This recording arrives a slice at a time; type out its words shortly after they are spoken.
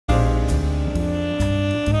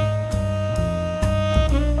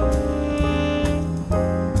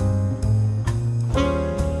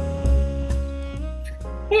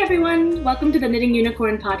everyone, welcome to the Knitting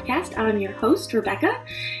Unicorn podcast. I'm your host, Rebecca,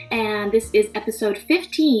 and this is episode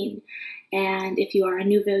 15. And if you are a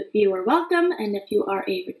new viewer, welcome, and if you are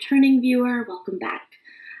a returning viewer, welcome back.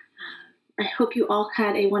 I hope you all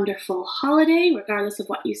had a wonderful holiday, regardless of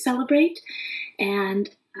what you celebrate, and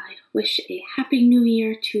I wish a happy new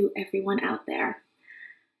year to everyone out there.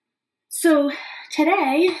 So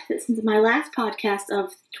today, this is my last podcast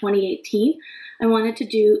of 2018, I wanted to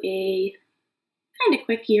do a kind of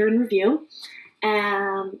quick year in review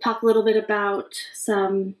and talk a little bit about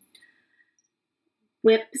some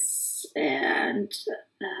whips and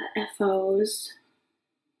FOs.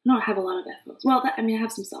 I don't have a lot of FOs. Well, I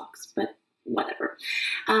have some socks, but whatever.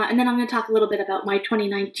 And then I'm going to talk a little bit about my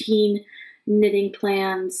 2019 knitting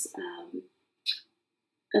plans,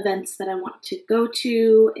 events that I want to go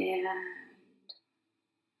to, and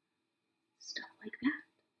stuff like that.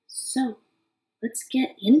 So let's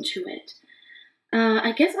get into it.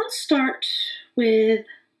 I guess I'll start with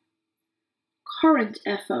current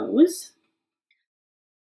FOs.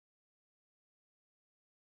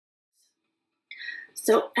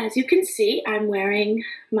 So as you can see, I'm wearing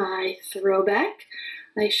my throwback.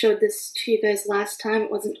 I showed this to you guys last time.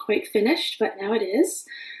 It wasn't quite finished, but now it is.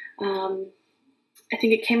 I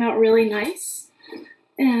think it came out really nice.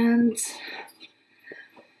 And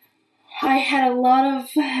I had a lot of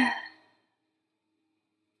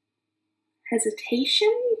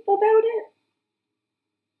hesitation about it.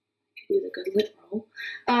 I could use a good lip roll.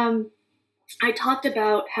 I talked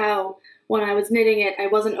about how when I was knitting it, I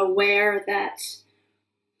wasn't aware that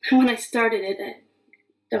when I started it,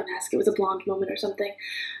 don't ask, it was a blonde moment or something,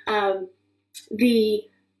 the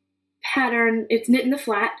pattern, it's knit in the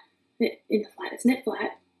flat, it's knit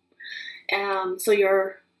flat, so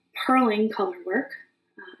you're purling color work,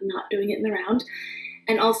 not doing it in the round,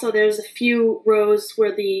 and also there's a few rows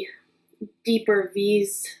where the deeper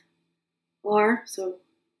V's are, so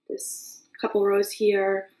there's a couple rows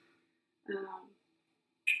here, a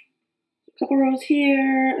couple rows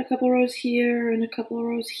here, a couple rows here, and a couple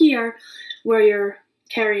rows here, where you're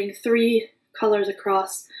carrying 3 colors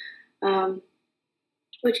across,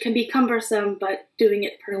 which can be cumbersome, but doing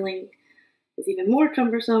it purling is even more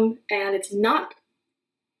cumbersome, and it's not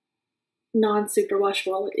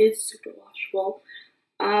non-superwashable, it is superwashable.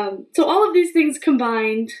 So all of these things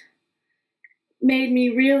combined made me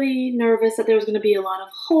really nervous that there was going to be a lot of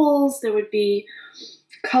holes, there would be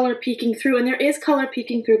color peeking through, and there is color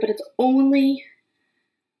peeking through, but it's only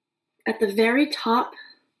at the very top.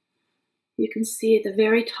 You can see at the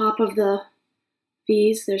very top of the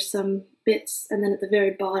V's, there's some bits, and then at the very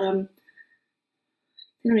bottom,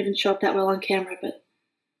 they don't even show up that well on camera, but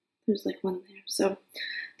there's like one there. So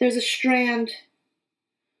there's a strand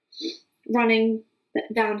running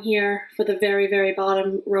down here for the very, very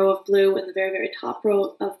bottom row of blue and the very, very top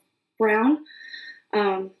row of brown,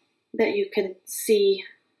 that you can see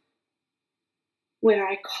where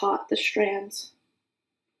I caught the strands.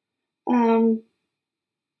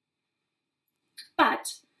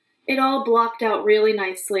 But it all blocked out really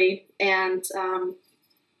nicely, and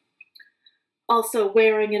also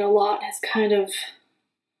wearing it a lot has kind of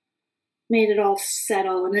made it all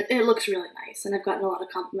settle, and it looks really nice, and I've gotten a lot of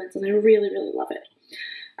compliments, and I really, really love it.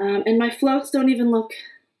 And my floats don't even look,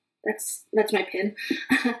 that's my pin.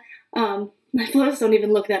 My floats don't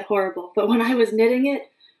even look that horrible, but when I was knitting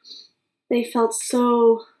it, they felt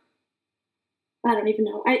so, I don't even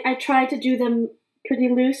know. I tried to do them pretty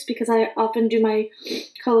loose because I often do my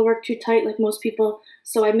color work too tight like most people,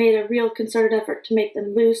 so I made a real concerted effort to make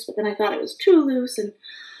them loose, but then I thought it was too loose, and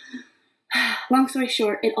long story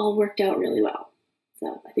short, it all worked out really well.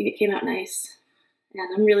 So I think it came out nice, and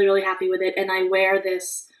I'm really, really happy with it, and I wear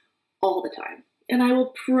this all the time. And I will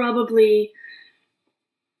probably,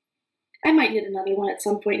 I might knit another one at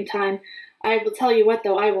some point in time. I will tell you what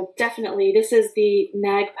though, I will definitely, this is the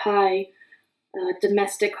Magpie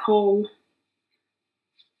Domestic Home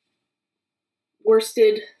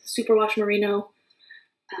Worsted Superwash Merino,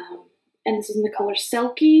 and this is in the color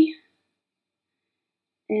Selkie,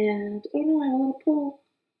 and oh no, I have a little pull.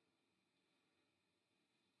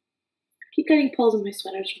 I keep getting pulls in my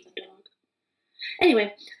sweaters from the dog.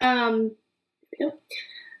 Anyway, there we go.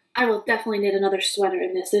 I will definitely knit another sweater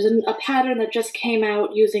in this. There's a pattern that just came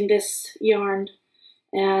out using this yarn,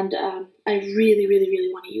 and I really, really,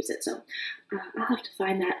 really want to use it, so I'll have to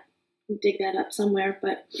find that and dig that up somewhere,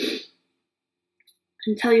 but I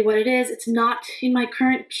can tell you what it is. It's not in my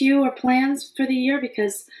current queue or plans for the year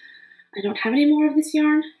because I don't have any more of this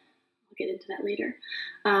yarn. I'll get into that later.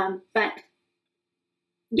 But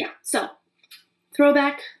yeah, so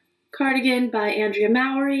throwback cardigan by Andrea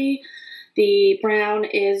Mowry. The brown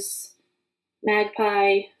is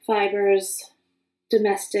Magpie Fibers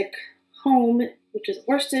Domestic Home, which is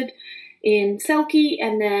worsted in Selkie,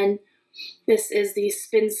 and then this is the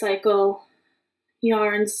Spin Cycle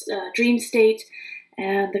Yarns Dream State,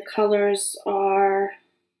 and the colors are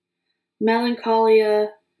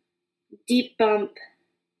Melancholia, Deep Bump,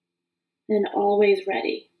 and Always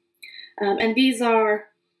Ready. And these are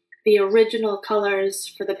the original colors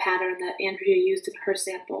for the pattern that Andrea used in her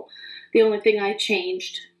sample. The only thing I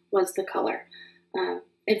changed was the color.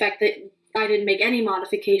 In fact, I didn't make any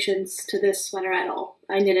modifications to this sweater at all.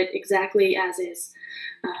 I knit it exactly as is.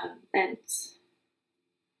 And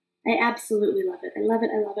I absolutely love it. I love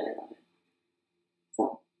it, I love it, I love it.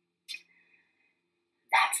 So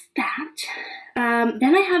that's that.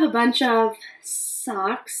 Then I have a bunch of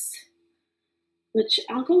socks, which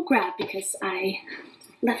I'll go grab because I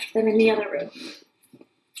left them in the other room.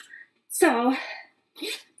 So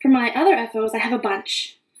for my other FOs, I have a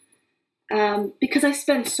bunch. Because I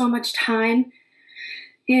spent so much time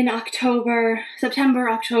in September,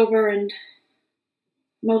 October, and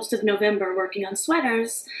most of November working on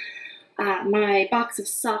sweaters, my box of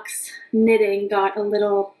socks knitting got a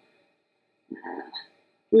little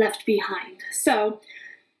left behind. So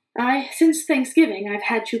since Thanksgiving, I've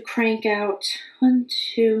had to crank out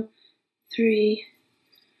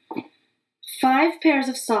 5 pairs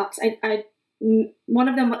of socks. One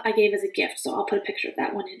of them I gave as a gift, so I'll put a picture of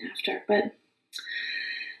that one in after, but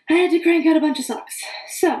I had to crank out a bunch of socks.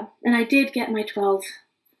 So, and I did get my 12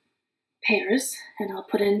 pairs, and I'll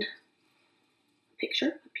put in a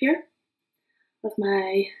picture up here of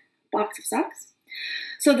my box of socks.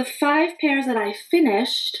 So the 5 pairs that I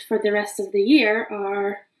finished for the rest of the year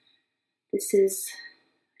are, I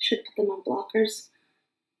should put them on blockers.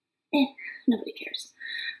 Nobody cares.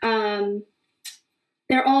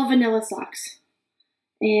 They're all vanilla socks.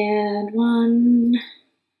 And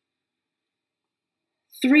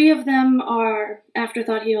 3 of them are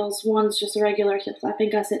Afterthought heels, one's just a regular heel flapping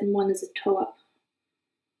gusset, and one is a toe-up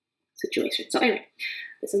situation. So anyway,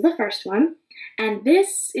 this is the first one. And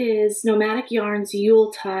this is Nomadic Yarns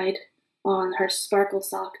Yuletide on her sparkle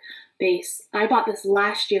sock base. I bought this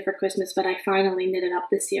last year for Christmas, but I finally knit it up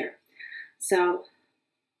this year. So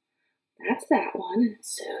that's that one.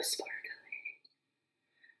 It's so sparkly.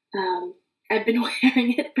 I've been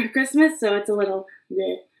wearing it for Christmas, so it's a little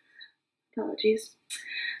bleh. Apologies.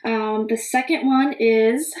 The second one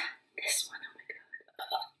is this one. Oh my god.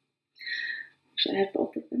 Actually, I have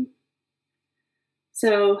both of them.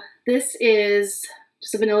 So this is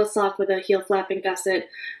just a vanilla sock with a heel flapping gusset.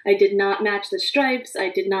 I did not match the stripes. I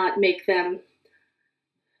did not make them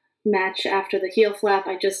match after the heel flap.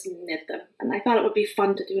 I just knit them, and I thought it would be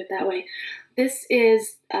fun to do it that way. This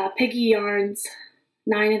is Piggy Yarns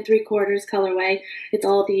 9 3/4 colorway. It's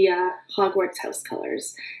all the Hogwarts house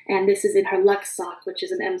colors, and this is in her Lux sock, which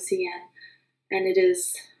is an MCN, and it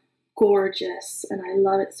is gorgeous, and I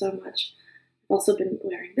love it so much. I've also been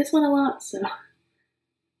wearing this one a lot, so I've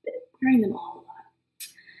been wearing them all a lot.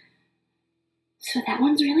 So that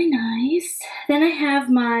one's really nice. Then I have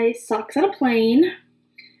my socks on a plane.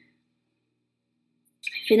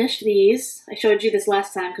 I finished these. I showed you this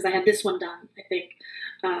last time because I had this one done, I think,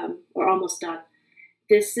 or almost done.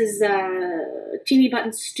 This is Teeny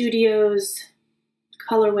Button Studios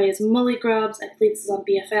colorway is Mully Grubs. I believe this is on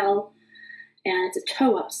BFL, and it's a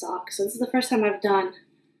toe-up sock. So this is the first time I've done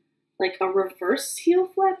like a reverse heel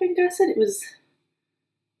flapping gusset. It was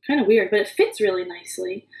kind of weird, but it fits really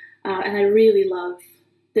nicely, and I really love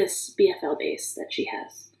this BFL base that she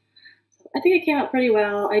has. So I think it came out pretty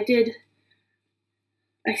well. I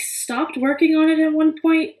stopped working on it at one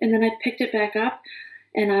point, and then I picked it back up,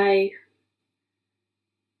 and I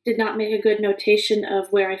did not make a good notation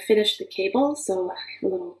of where I finished the cable, so I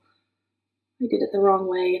did it the wrong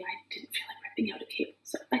way, and I didn't feel like ripping out a cable,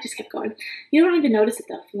 so I just kept going. You don't even notice it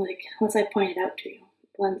though, unless I point it out to you. It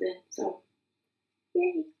blends in, so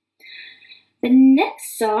yay. The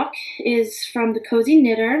next sock is from the Cozy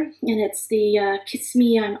Knitter, and it's the Kiss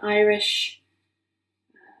Me I'm Irish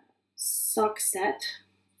sock set.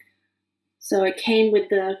 So it came with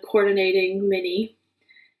the coordinating mini.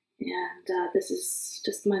 And this is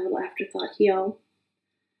just my little Afterthought heel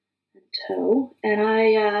and toe. And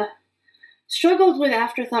I struggled with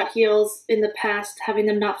Afterthought heels in the past, having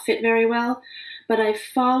them not fit very well. But I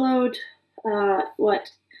followed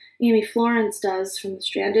what Amy Florence does from the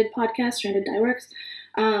Stranded podcast, Stranded Dye Works.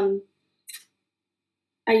 I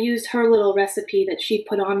used her little recipe that she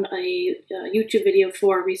put on a YouTube video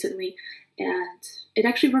for recently, and it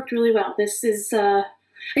actually worked really well. This is...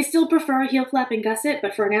 I still prefer a heel flapping gusset,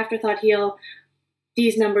 but for an Afterthought heel,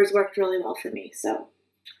 these numbers worked really well for me. So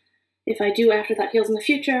if I do Afterthought heels in the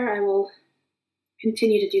future, I will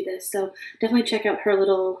continue to do this. So definitely check out her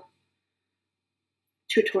little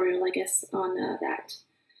tutorial, I guess, on that.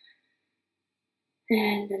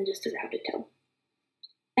 And then just a rounded toe.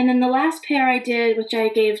 And then the last pair I did, which I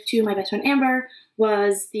gave to my best friend Amber,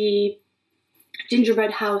 was the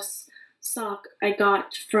gingerbread house sock I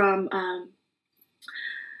got from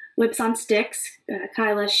Whips on Sticks.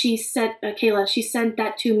 Kayla, she sent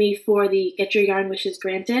that to me for the Get Your Yarn Wishes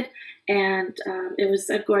Granted, and it was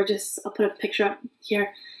a gorgeous, I'll put a picture up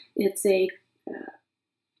here. It's a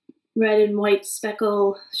red and white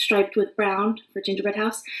speckle striped with brown for gingerbread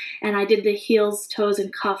house, and I did the heels, toes,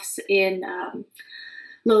 and cuffs in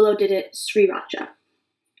Lolo Did It Sriracha.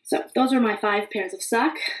 So those are my 5 pairs of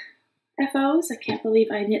sock FOs. I can't believe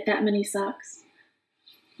I knit that many socks.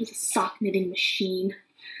 It was a sock knitting machine,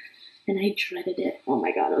 and I dreaded it. Oh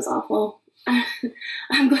my god, it was awful.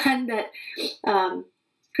 I'm glad that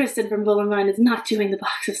Kristen from Bullermine is not doing the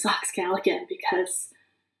box of socks gal again, because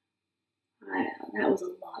that was a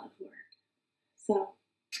lot of work. So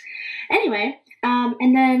anyway,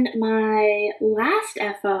 and then my last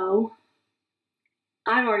FO,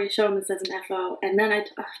 I've already shown this as an FO, and then I've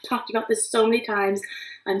talked about this so many times.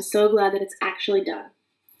 I'm so glad that it's actually done.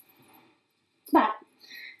 But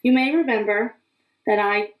you may remember that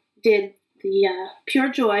I did the Pure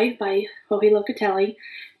Joy by Joji Locatelli,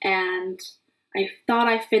 and I thought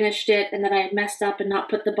I finished it, and then I had messed up and not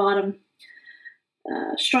put the bottom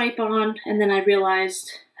stripe on, and then I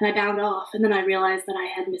realized, and I bound off, and then I realized that I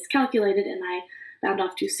had miscalculated and I bound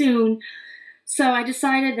off too soon. So I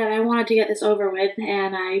decided that I wanted to get this over with,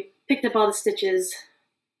 and I picked up all the stitches.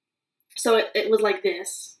 So it was like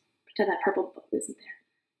this. Pretend that purple bow isn't there.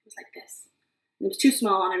 It was like this. It was too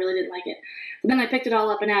small, and I really didn't like it. But then I picked it all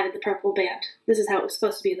up and added the purple band. This is how it was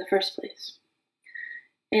supposed to be in the first place.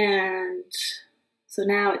 And so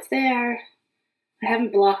now it's there. I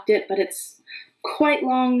haven't blocked it, but it's quite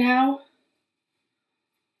long now.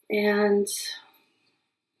 And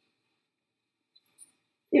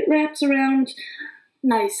it wraps around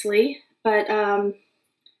nicely, but I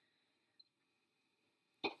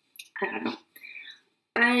don't know.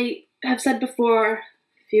 I have said before,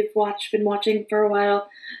 if you've been watching for a while,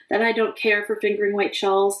 that I don't care for fingering weight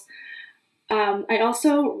shawls. I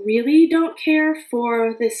also really don't care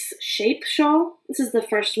for this shape shawl. This is the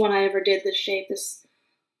first one I ever did, this shape, this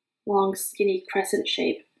long skinny crescent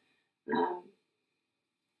shape.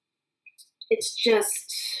 It's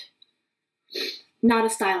just not a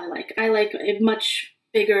style I like. I like a much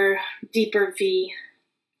bigger, deeper V,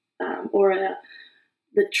 or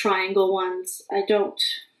the triangle ones. I don't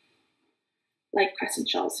like crescent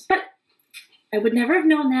shawls, but I would never have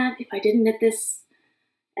known that if I didn't knit this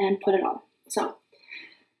and put it on. So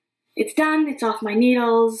it's done, it's off my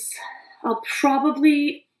needles. I'll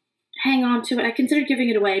probably hang on to it. I considered giving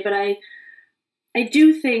it away, but I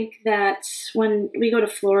do think that when we go to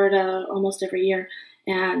Florida almost every year,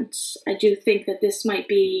 and I do think that this might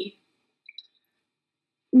be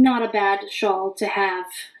not a bad shawl to have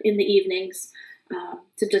in the evenings,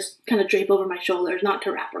 to just kind of drape over my shoulders, not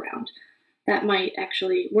to wrap around. That might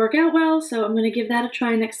actually work out well, so I'm going to give that a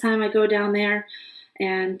try next time I go down there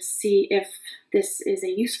and see if this is a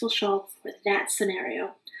useful shawl for that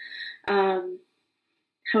scenario.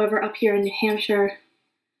 However, up here in New Hampshire,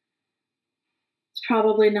 it's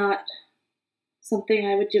probably not something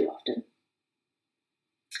I would do often.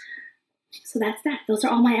 So that's that. Those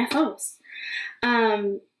are all my FOs.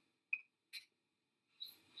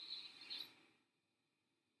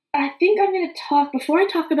 I think I'm going to talk, before I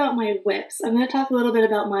talk about my whips, I'm going to talk a little bit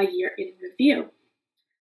about my year in review.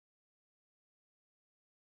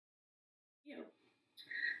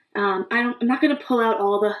 I'm not going to pull out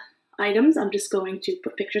all the items. I'm just going to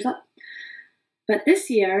put pictures up. But this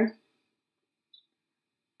year,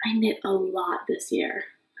 I knit a lot this year.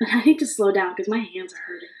 I need to slow down because my hands are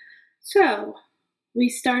hurting. So, we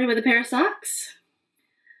started with a pair of socks.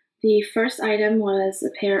 The first item was a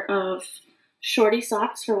pair of shorty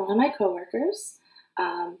socks for one of my coworkers.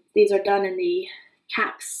 These are done in the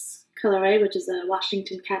Caps colorway, which is a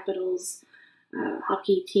Washington Capitals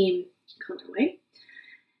hockey team colorway.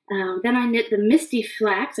 Then I knit the Misty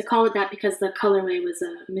Flax. I call it that because the colorway was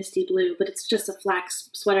a misty blue, but it's just a flax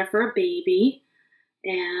sweater for a baby.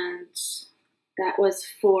 And that was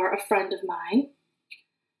for a friend of mine.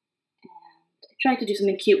 And I tried to do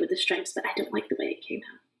something cute with the stripes, but I don't like the way it came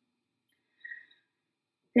out.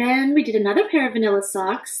 Then we did another pair of vanilla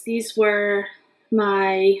socks. These were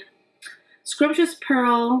my Scrumptious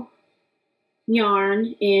Pearl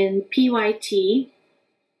yarn in PYT.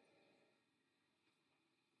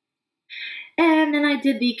 And then I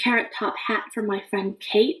did the carrot top hat for my friend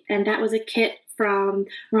Kate, and that was a kit from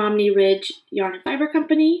Romney Ridge Yarn and Fiber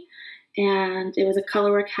Company, and it was a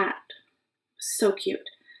colorwork hat. So cute.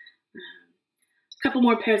 A couple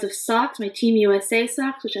more pairs of socks, my Team USA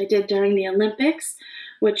socks, which I did during the Olympics,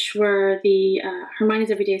 which were the Hermione's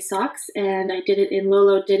Everyday socks, and I did it in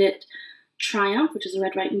Lolo Did It Triumph, which is a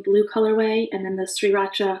red, white, and blue colorway, and then the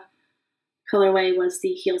Sriracha colorway was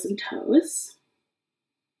the heels and toes.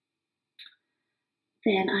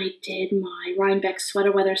 Then I did my Rhinebeck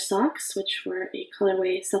Sweater Weather socks, which were a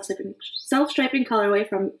colorway, self-striping colorway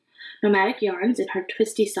from Nomadic Yarns in her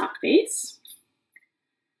twisty sock base.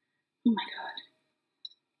 Oh my god.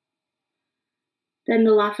 Then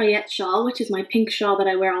the Lafayette shawl, which is my pink shawl that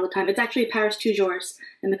I wear all the time. It's actually Paris Toujours,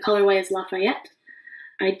 and the colorway is Lafayette.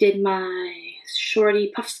 I did my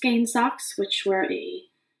shorty puff skein socks, which were a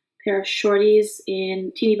pair of shorties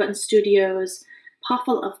in Teeny Button Studios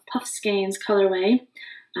Poffle of Puff Skeins colorway,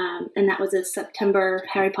 and that was a September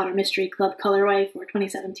Harry Potter Mystery Club colorway for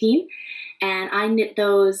 2017. And I knit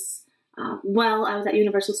those while I was at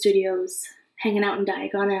Universal Studios hanging out in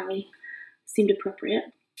Diagon Alley. Seemed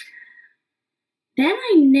appropriate. Then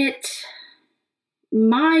I knit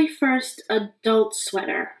my first adult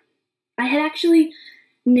sweater. I had actually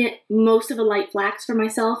knit most of a light flax for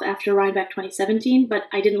myself after Rhinebeck 2017, but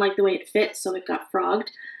I didn't like the way it fit, so it got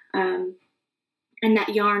frogged. And that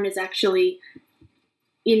yarn is actually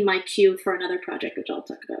in my queue for another project, which I'll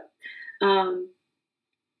talk about.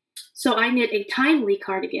 So I knit a Timely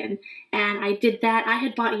cardigan, and I did that. I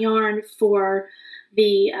had bought yarn for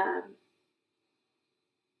the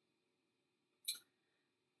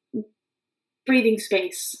breathing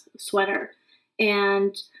space sweater,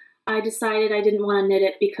 and I decided I didn't want to knit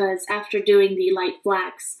it because after doing the light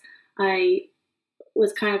flax, I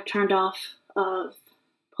was kind of turned off of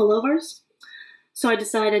pullovers. So I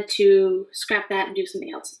decided to scrap that and do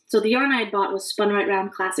something else. So the yarn I had bought was Spun Right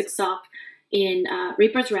Round Classic Sock in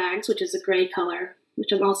Reaper's Rags, which is a gray color,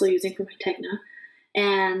 which I'm also using for my Tegna,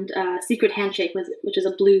 and Secret Handshake, which is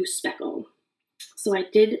a blue speckle. So I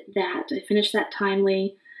did that. I finished that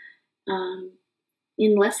Timely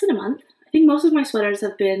in less than a month. I think most of my sweaters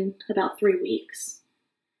have been about 3 weeks,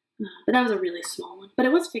 but that was a really small one. But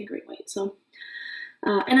it was fingering weight, so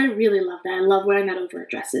and I really love that. I love wearing that over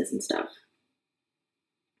dresses and stuff.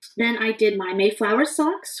 Then I did my Mayflower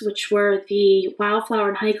socks, which were the Wildflower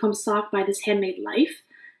and Honeycomb sock by This Handmade Life,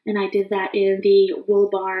 and I did that in the Wool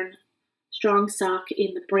Barn Strong sock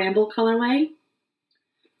in the Bramble colorway,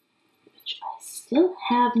 which I still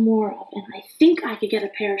have more of, and I think I could get a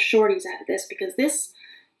pair of shorties out of this because this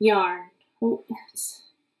yarn, oh,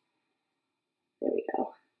 there we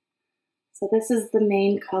go. So this is the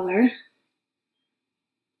main color.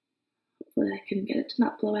 Hopefully I can get it to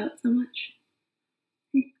not blow out so much.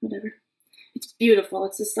 Whatever. It's beautiful.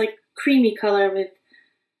 It's this like creamy color with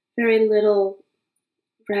very little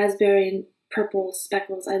raspberry and purple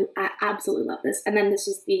speckles. I absolutely love this. And then this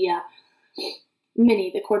is the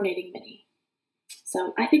mini, the coordinating mini.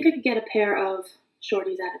 So I think I could get a pair of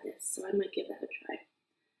shorties out of this. So I might give that a try.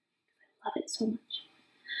 I love it so much.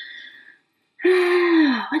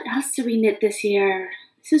 What else did we knit this year?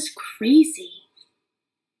 This is crazy.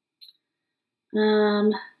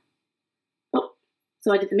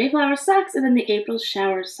 So I did the Mayflower socks and then the April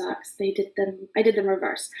Shower socks. I did them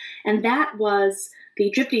reverse. And that was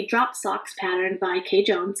the Drippity Drop Socks pattern by Kay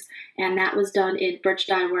Jones. And that was done in Birch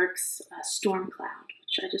Dye Works Storm Cloud,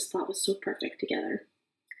 which I just thought was so perfect together.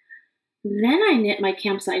 Then I knit my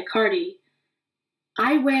Campside Cardi.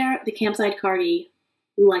 I wear the Campside Cardi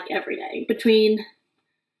like every day. Between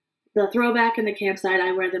the throwback and the Campside,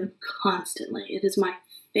 I wear them constantly. It is my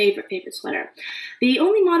favorite sweater. The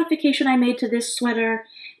only modification I made to this sweater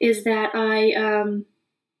is that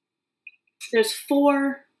there's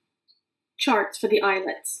 4 charts for the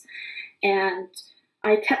eyelets, and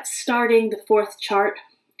I kept starting the 4th chart,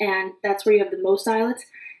 and that's where you have the most eyelets,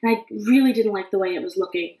 and I really didn't like the way it was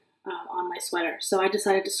looking on my sweater, so I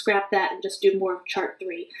decided to scrap that and just do more of chart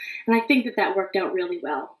 3, and I think that worked out really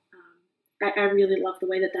well. I really love the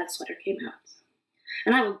way that sweater came out,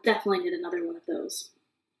 and I will definitely knit another one of those.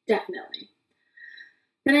 Definitely.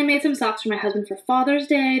 Then I made some socks for my husband for Father's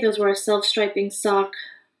Day. Those were a self-striping sock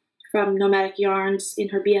from Nomadic Yarns in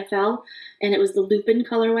her BFL, and it was the Lupin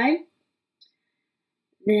colorway.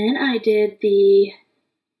 Then I did the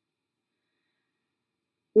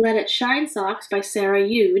Let It Shine socks by Sarah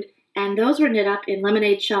Yude, and those were knit up in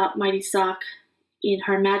Lemonade Shop Mighty Sock in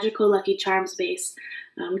her Magical Lucky Charms base,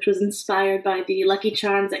 which was inspired by the Lucky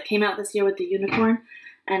Charms that came out this year with the unicorn,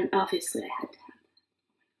 and obviously I had to have them.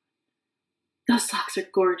 Those socks are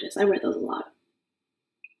gorgeous. I wear those a lot.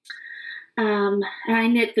 And I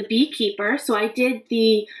knit the Beekeeper, so I did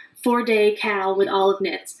the 4-day Cal with olive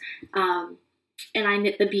knits, and I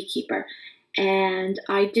knit the Beekeeper. And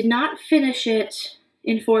I did not finish it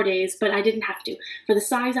in 4 days, but I didn't have to. For the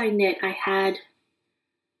size I knit, I had,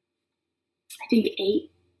 I think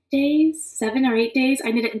 8 days, 7 or 8 days.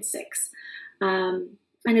 I knit it in 6. And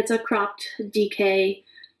it's a cropped DK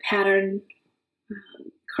pattern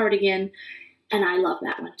cardigan, and I love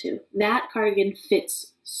that one too. That cardigan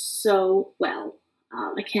fits so well.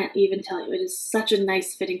 I can't even tell you. It is such a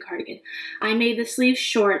nice fitting cardigan. I made the sleeves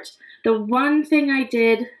short. The one thing I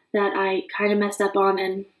did that I kind of messed up on,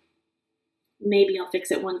 and maybe I'll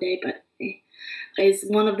fix it one day, but is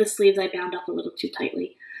one of the sleeves I bound up a little too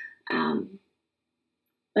tightly.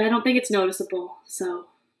 But I don't think it's noticeable, so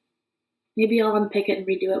maybe I'll unpick it and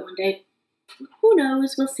redo it one day. Who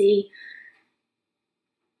knows? We'll see.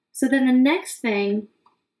 So then the next thing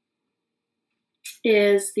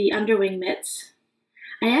is the underwing mitts.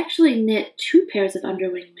 I actually knit 2 pairs of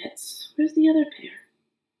underwing mitts. Where's the other pair?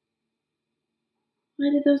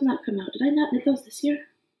 Why did those not come out? Did I not knit those this year?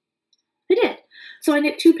 I did. So I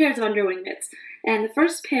knit 2 pairs of underwing mitts, and the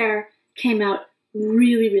first pair came out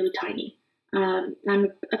really, really tiny. I'm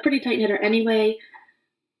a pretty tight knitter anyway,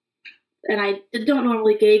 and I don't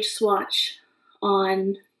normally gauge swatch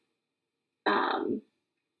on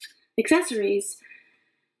accessories,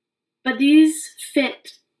 but these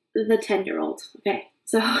fit the 10-year-old. Okay,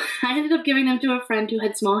 so I ended up giving them to a friend who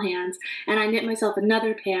had small hands, and I knit myself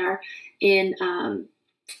another pair in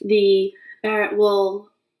the Barrett Wool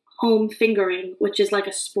Home Fingering, which is like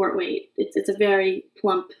a sport weight. It's a very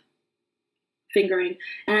plump fingering,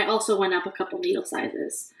 and I also went up a couple needle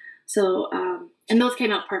sizes. So, and those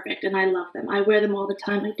came out perfect, and I love them. I wear them all the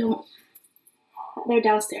time. They're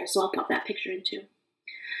downstairs, so I'll pop that picture in too.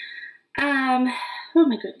 Oh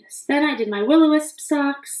my goodness. Then I did my will-o-wisp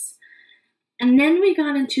socks, and then we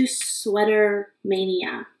got into sweater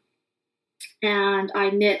mania, and I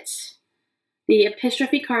knit the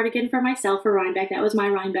Epistrophe cardigan for myself for Rhinebeck. That was my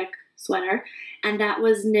Rhinebeck sweater, and that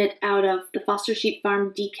was knit out of the Foster Sheep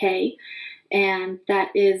Farm DK, and that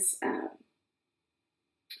is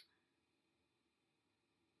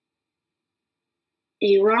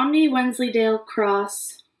a Romney Wensleydale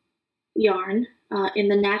Cross yarn in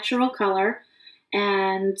the natural color,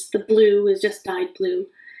 and the blue is just dyed blue.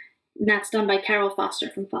 And that's done by Carol Foster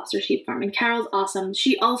from Foster Sheep Farm, and Carol's awesome.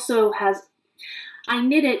 She also has, I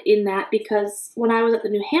knit it in that because when I was at the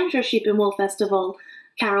New Hampshire Sheep and Wool Festival,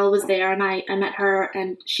 Carol was there, and I met her,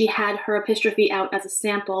 and she had her Epistrophe out as a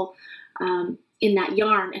sample in that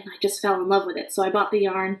yarn, and I just fell in love with it. So I bought the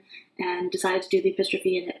yarn and decided to do the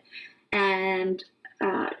Epistrophe in it. And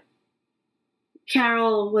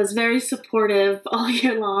Carol was very supportive all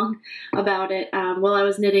year long about it. While I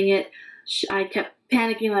was knitting it, I kept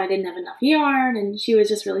panicking that I didn't have enough yarn, and she was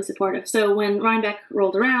just really supportive. So when Rhinebeck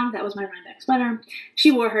rolled around, that was my Rhinebeck sweater.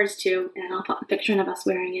 She wore hers too, and I'll pop a picture of us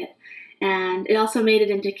wearing it. And it also made it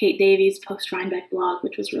into Kate Davies' post-Rhinebeck blog,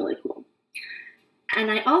 which was really cool. And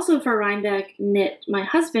I also, for Rhinebeck, knit my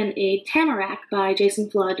husband a Tamarack by Jason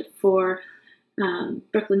Flood for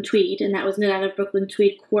Brooklyn Tweed, and that was knit out of Brooklyn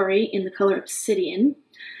Tweed Quarry in the color Obsidian.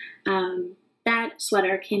 That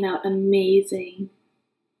sweater came out amazing.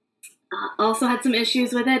 Also had some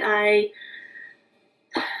issues with it.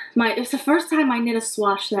 It was the first time I knit a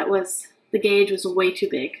swatch that the gauge was way too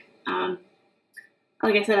big.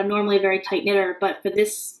 Like I said, I'm normally a very tight knitter, but for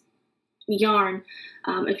this yarn,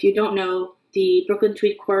 if you don't know, the Brooklyn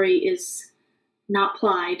Tweed Quarry is not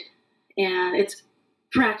plied, and it's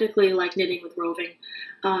practically like knitting with roving.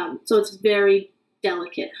 So it's very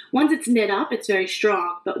delicate. Once it's knit up, it's very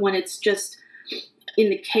strong, but when it's just in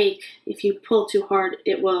the cake, if you pull too hard,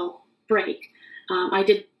 it will break. I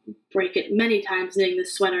did break it many times knitting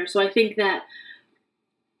this sweater, so I think that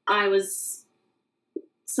I was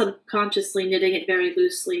subconsciously knitting it very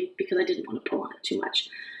loosely because I didn't want to pull on it too much.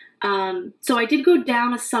 So I did go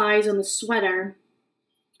down a size on the sweater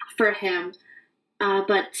for him,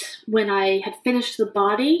 but when I had finished the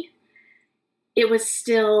body, it was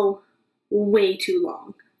still way too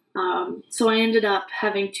long. So I ended up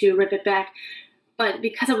having to rip it back. But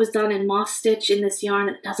because it was done in moss stitch in this yarn,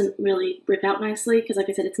 it doesn't really rip out nicely because, like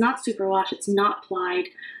I said, it's not superwash, it's not plied,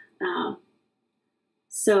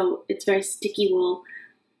 so it's very sticky wool.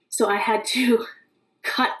 So I had to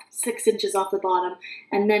cut 6 inches off the bottom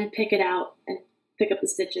and then pick it out and pick up the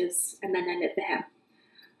stitches and then knit the hem.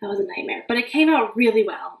 That was a nightmare. But it came out really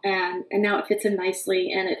well, and now it fits him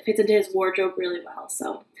nicely, and it fits into his wardrobe really well,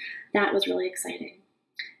 so that was really exciting.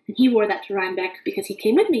 And he wore that to Rhinebeck because he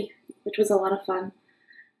came with me, which was a lot of fun.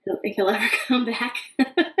 I don't think he'll ever come back.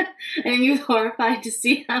 And he was horrified to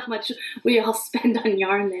see how much we all spend on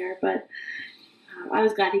yarn there, but I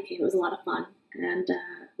was glad he came. It was a lot of fun, and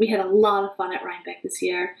we had a lot of fun at Rhinebeck this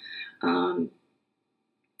year.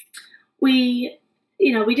 We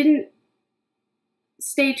didn't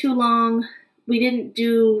stay too long. We didn't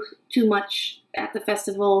do too much at the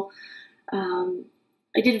festival.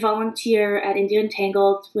 I did volunteer at India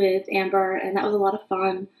Entangled with Amber, and that was a lot of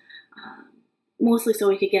fun. Mostly so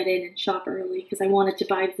we could get in and shop early because I wanted to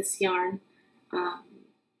buy this yarn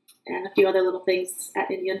and a few other little things at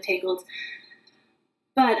India Entangled.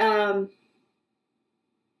 But I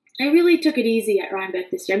really took it easy at Rhinebeck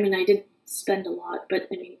this year. I mean, I did spend a lot, but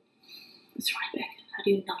I mean, it's Rhinebeck. How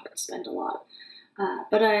do you not spend a lot?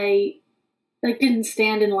 But I didn't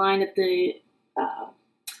stand in line at the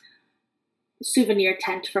souvenir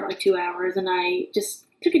tent for like 2 hours, and I just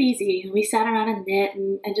took it easy. We sat around and knit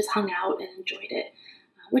and just hung out and enjoyed it,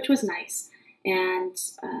 which was nice. And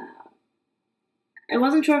I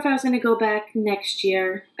wasn't sure if I was going to go back next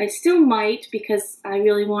year. I still might because I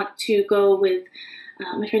really want to go with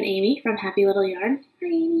my friend Amy from Happy Little Yarn. Hi,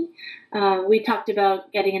 Amy. We talked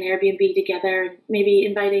about getting an Airbnb together and maybe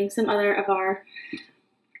inviting some other of our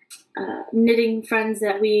knitting friends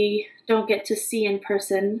that we don't get to see in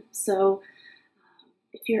person. So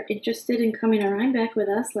if you're interested in coming to Rhinebeck with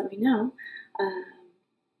us, let me know.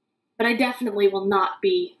 But I definitely will not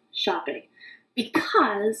be shopping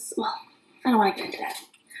because, well, I don't want to get into that.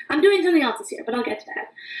 I'm doing something else this year, but I'll get to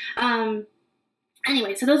that.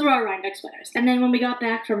 Anyway, so those were our Rhinebeck sweaters. And then when we got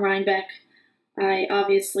back from Rhinebeck, I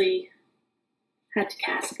obviously had to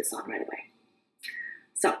cast this on right away.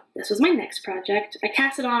 So this was my next project. I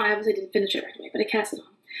cast it on. I obviously didn't finish it right away, but I cast it on.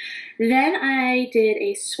 Then I did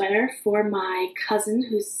a sweater for my cousin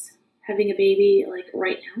who's having a baby like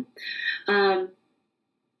right now.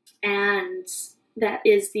 And that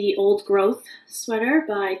is the Old Growth sweater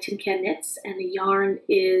by Tin Can Knits, and the yarn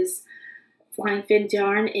is Flying Fins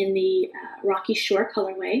yarn in the Rocky Shore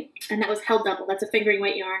colorway, and that was held double. That's a fingering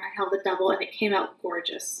weight yarn. I held it double, and it came out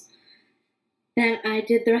gorgeous. Then I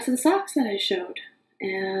did the rest of the socks that I showed,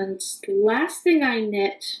 and the last thing I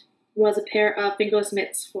knit was a pair of fingerless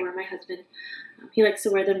mitts for my husband. He likes to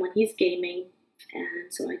wear them when he's gaming,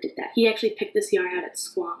 and so I did that. He actually picked this yarn out at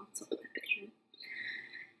Squam, so I'll put that picture in.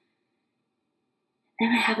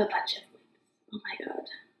 Then I have a bunch of whips. Oh my god.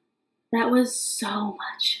 That was so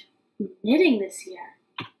much knitting this year.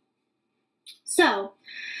 So,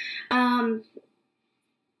 I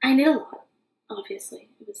knit a lot, obviously.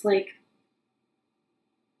 It was like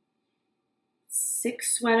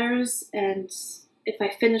 6 sweaters, and if I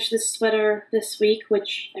finish this sweater this week,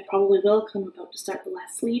 which I probably will, because I'm about to start the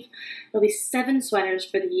last sleeve, it'll be 7 sweaters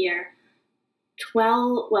for the year.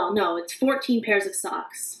 it's 14 pairs of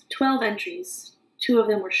socks, 12 entries. 2 of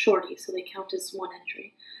them were shorty, so they count as 1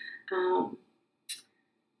 entry.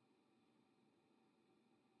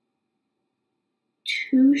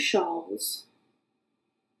 2 shawls,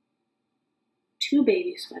 2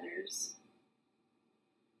 baby sweaters,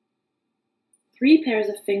 3 pairs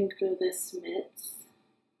of fingerless mitts,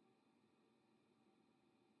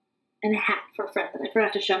 and a hat for a friend that I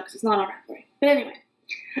forgot to show because it's not on Ravelry. But anyway,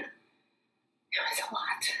 it was a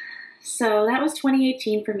lot. So that was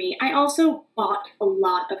 2018 for me. I also bought a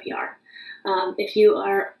lot of yarn. If you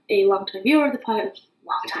are a long-time viewer of the podcast,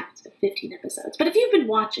 long time, it's been 15 episodes, but if you've been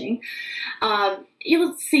watching,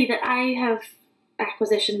 you'll see that I have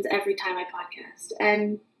acquisitions every time I podcast,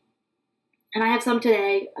 and I have some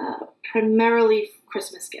today, primarily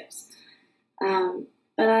Christmas gifts.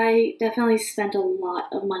 But I definitely spent a lot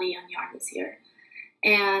of money on yarn this year,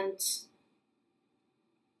 and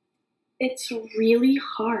it's really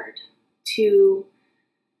hard to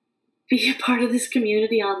be a part of this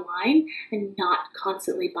community online and not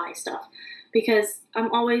constantly buy stuff, because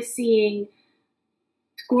I'm always seeing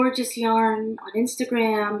gorgeous yarn on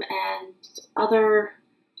Instagram and other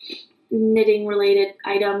knitting related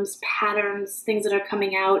items, patterns, things that are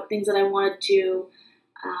coming out, things that I want to do,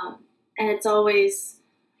 and it's always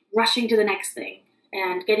rushing to the next thing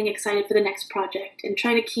and getting excited for the next project and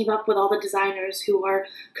trying to keep up with all the designers who are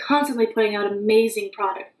constantly putting out amazing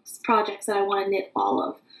projects that I want to knit all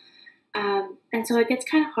of. And so it gets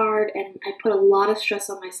kind of hard, and I put a lot of stress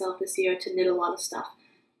on myself this year to knit a lot of stuff.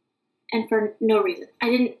 And for no reason. I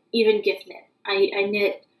didn't even gift knit. I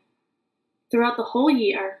knit throughout the whole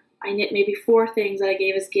year. I knit maybe 4 things that I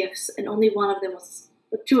gave as gifts, and only 2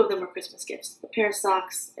 of them were Christmas gifts. A pair of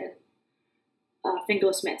socks and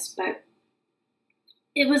fingerless mitts. But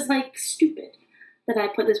it was like stupid that I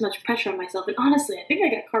put this much pressure on myself. And honestly, I think I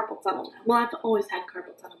got carpal tunnel now. Well, I've always had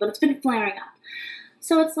carpal tunnel, but it's been flaring up.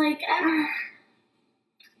 So it's like,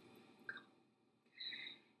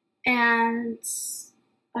 and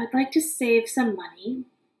I'd like to save some money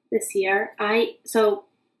this year.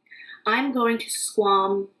 I'm going to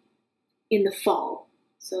Squam in the fall,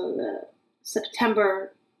 so the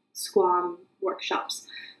September Squam workshops.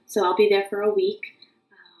 So I'll be there for a week,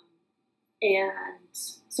 and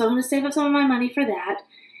so I'm going to save up some of my money for that.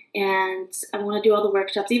 And I want to do all the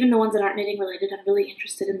workshops, even the ones that aren't knitting related. I'm really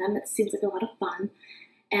interested in them. It seems like a lot of fun.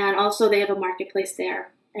 And also they have a marketplace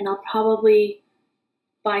there, and I'll probably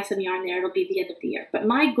buy some yarn there. It'll be the end of the year. But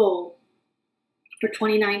my goal for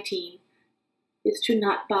 2019 is to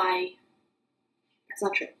not buy, that's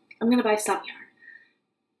not true. I'm going to buy some yarn,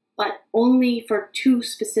 but only for 2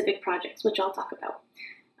 specific projects, which I'll talk about.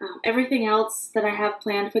 Everything else that I have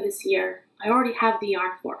planned for this year, I already have the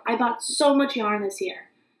yarn for. I bought so much yarn this year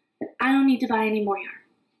that I don't need to buy any more yarn.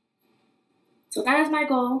 So that is my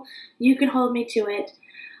goal. You can hold me to it.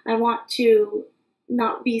 I want to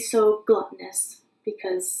not be so gluttonous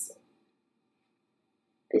because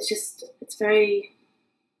it's very,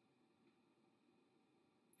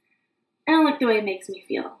 I don't like the way it makes me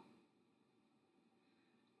feel.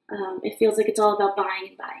 It feels like it's all about buying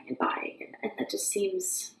and buying and buying, and that just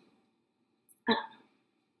seems, I don't know,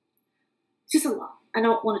 it's just a lot. I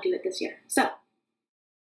don't want to do it this year. So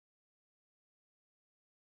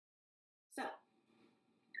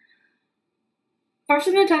first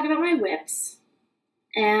I'm going to talk about my whips,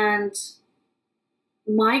 and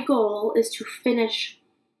my goal is to finish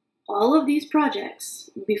all of these projects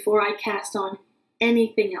before I cast on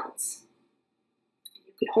anything else.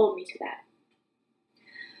 You could hold me to that.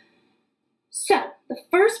 So, the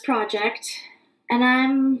first project, and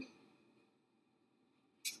I'm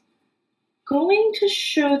going to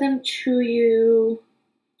show them to you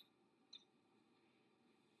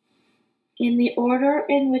in the order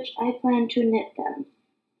in which I plan to knit them.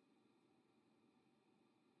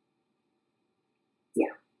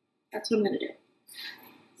 Yeah, that's what I'm going to do.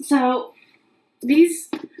 So,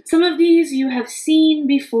 some of these you have seen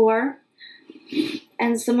before,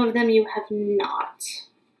 and some of them you have not.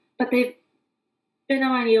 But they've been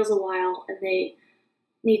on my needles a while, and they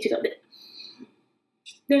need to go.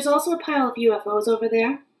 There's also a pile of UFOs over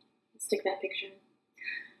there. Let's stick that picture in.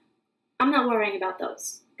 I'm not worrying about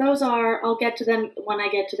those. Those are, I'll get to them when I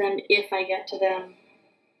get to them, if I get to them.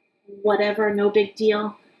 Whatever, no big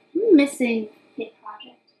deal. I'm missing a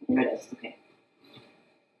project. There it is, okay.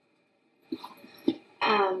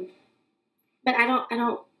 But I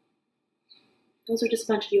don't, those are just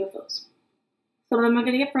a bunch of UFOs. Some of them are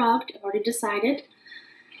going to get frogged, I've already decided.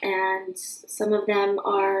 And some of them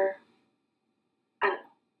are, I don't know.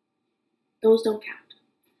 Those don't count.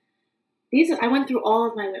 I went through all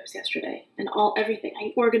of my whips yesterday, and everything.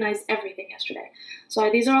 I organized everything yesterday. So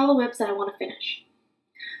these are all the whips that I want to finish.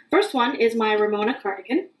 First one is my Ramona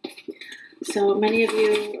cardigan. So many of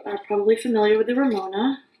you are probably familiar with the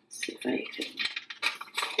Ramona. Let's see if I can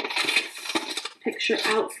picture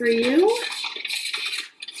out for you.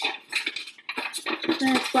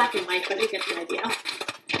 It's black and white, but you get the idea.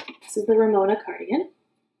 This is the Ramona cardigan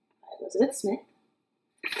by Elizabeth Smith.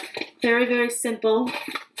 Very, very simple.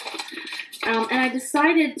 And I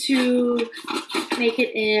decided to make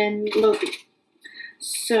it in Lopi.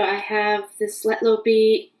 So I have this Let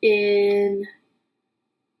Lopi in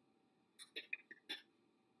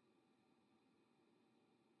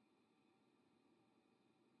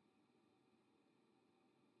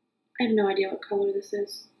I have no idea what color this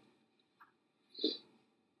is.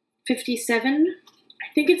 57.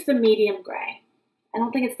 I think it's the medium gray. I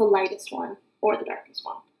don't think it's the lightest one or the darkest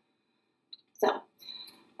one. So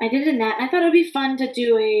I did it in that. I thought it would be fun to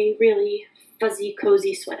do a really fuzzy,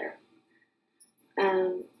 cozy sweater.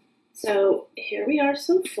 So here we are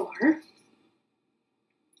so far.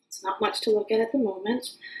 It's not much to look at the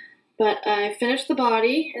moment, but I finished the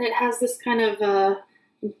body, and it has this kind of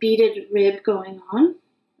beaded rib going on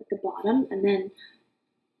at the bottom, and then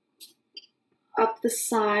up the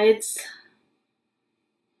sides,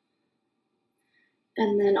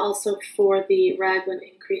 and then also for the raglan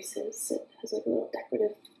increases, it has like a little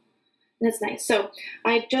decorative, and it's nice. So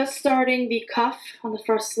I'm just starting the cuff on the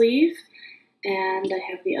first sleeve, and I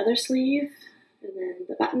have the other sleeve, and then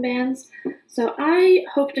the button bands. So I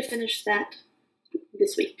hope to finish that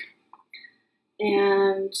this week.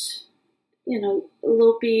 And, you know,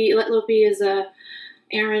 Let Lopi is a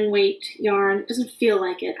Aran weight yarn. It doesn't feel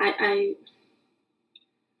like it. I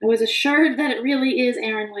was assured that it really is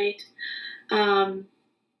Aran weight, and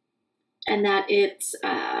that it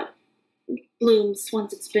blooms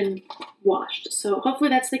once it's been washed. So hopefully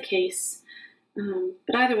that's the case.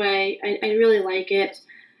 But either way, I really like it.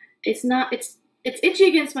 It's itchy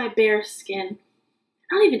against my bare skin.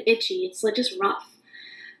 Not even itchy, it's like just rough.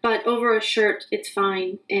 but over a shirt it's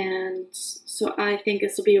fine, and so I think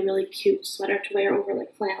this will be a really cute sweater to wear over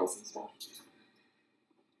like flannels and stuff.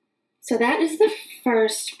 So that is the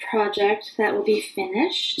first project that will be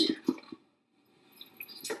finished.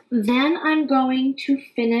 Then I'm going to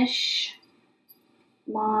finish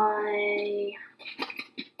my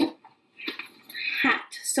hat.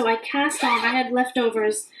 So I cast on, I had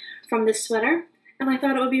leftovers from this sweater, and I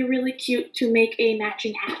thought it would be really cute to make a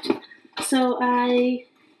matching hat. So I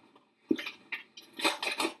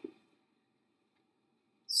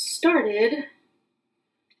started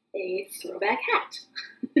a throwback hat.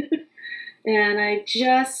 And I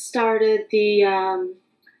just started the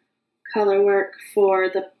color work for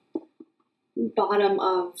the bottom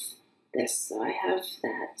of this. So I have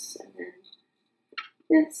that, and then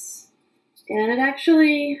this. And it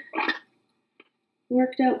actually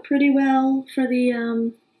worked out pretty well for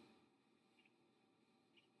the,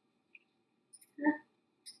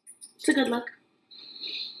 it's a good look.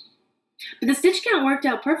 But the stitch count worked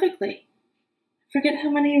out perfectly. I forget how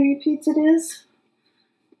many repeats it is,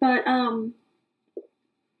 but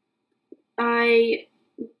I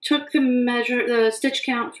took the stitch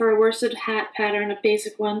count for a worsted hat pattern, a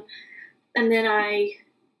basic one, and then I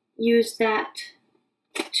used that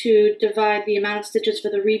to divide the amount of stitches for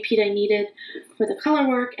the repeat I needed for the color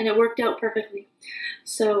work, and it worked out perfectly.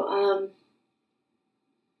 So,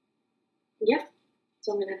 yeah,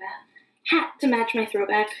 so I'm gonna have a hat to match my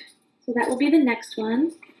throwback. So that will be the next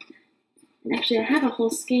one. And actually I have a whole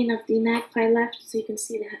skein of the magpie left, so you can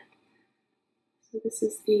see that. So this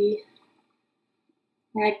is the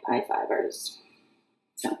magpie fibers.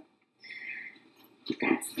 So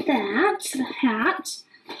that's that, the hat.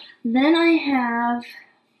 Then I have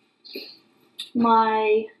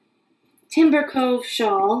my Timber Cove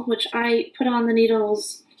shawl, which I put on the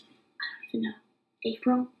needles, I don't even know,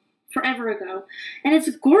 April? Forever ago. And it's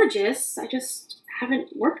gorgeous, I just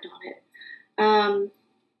haven't worked on it.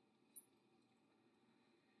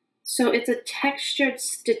 So it's a textured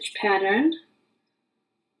stitch pattern.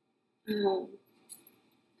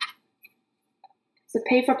 It's a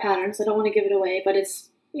pay for pattern, so I don't want to give it away, but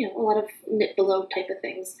it's, you know, a lot of knit below type of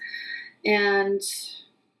things. And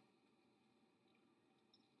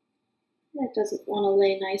it doesn't want to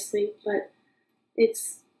lay nicely, but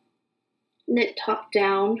it's knit top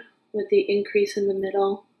down with the increase in the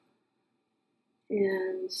middle.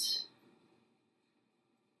 And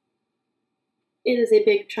it is a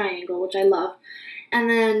big triangle, which I love. And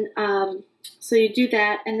then, so you do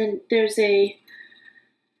that, and then there's a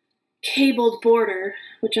cabled border,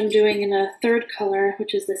 which I'm doing in a third color,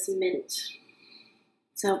 which is this mint.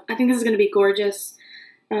 So I think this is going to be gorgeous.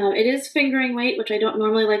 It is fingering weight, which I don't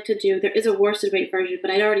normally like to do. There is a worsted weight version, but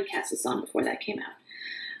I'd already cast this on before that came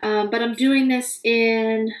out. But I'm doing this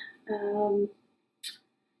in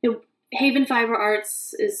Haven Fiber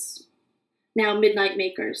Arts is now Midnight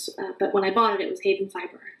Makers, but when I bought it, it was Haven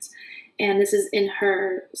Fiber Arts. And this is in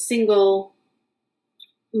her single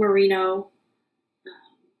merino.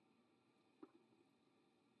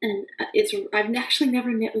 And I've actually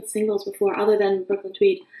never knit with singles before, other than Brooklyn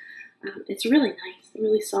Tweed. It's really nice,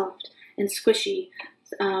 really soft and squishy,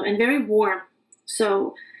 and very warm.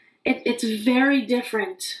 So it's very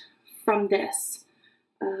different from this.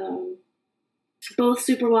 Both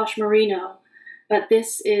superwash merino, but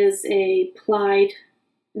this is a plied,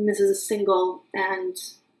 and this is a single, and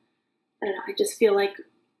I don't know, I just feel like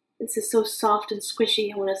this is so soft and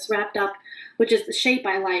squishy when it's wrapped up, which is the shape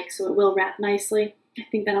I like, so it will wrap nicely. I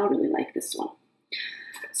think that I'll really like this one.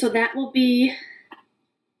 So that will be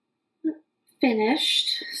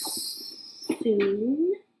finished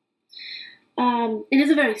soon. It is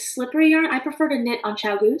a very slippery yarn. I prefer to knit on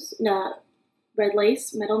Chow Goose, red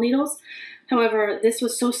lace, metal needles. However, this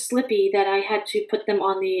was so slippy that I had to put them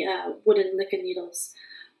on the wooden Licca needles,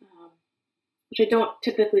 which I don't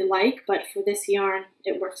typically like, but for this yarn,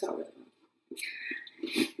 it works out really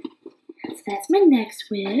well. So that's my next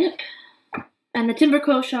whip. And the Timber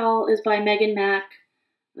Cove shawl is by Megan Mack.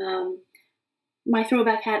 My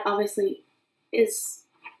throwback hat, obviously, is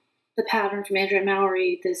the pattern from Andrea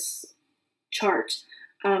Mowry, this chart,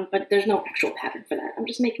 but there's no actual pattern for that. I'm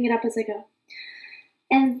just making it up as I go.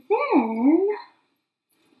 And then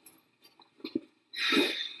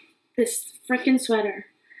this frickin' sweater,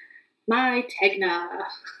 my Tegna.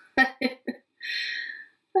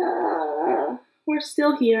 We're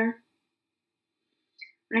still here.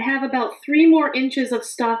 I have about 3 more inches of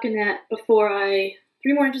stockinette before I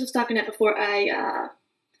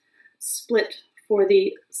split for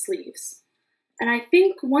the sleeves. And I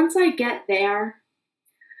think once I get there,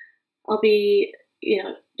 I'll be you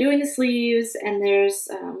know, doing the sleeves, and there's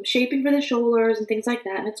shaping for the shoulders and things like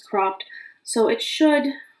that, and it's cropped, so it should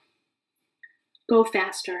go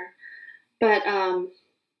faster. But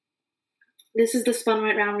this is the Spun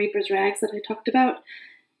Right Round Reaper's Rags that I talked about.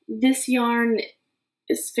 This yarn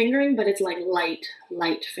is fingering, but it's like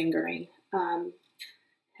light fingering. And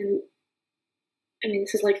I mean,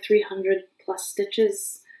 this is like 300 plus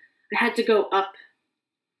stitches. I had to go up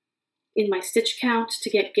in my stitch count to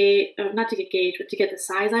get gauge, not to get gauge, but to get the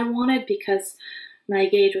size I wanted, because my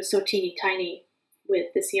gauge was so teeny tiny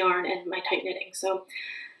with this yarn and my tight knitting. So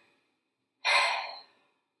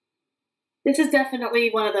this is definitely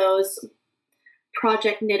one of those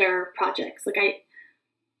project knitter projects. Like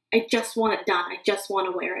I just want it done. I just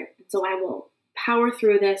want to wear it. And so I will power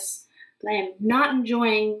through this, but I am not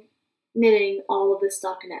enjoying knitting all of this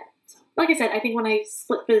stockinette. So, like I said, I think when I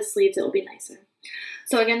split for the sleeves, it will be nicer.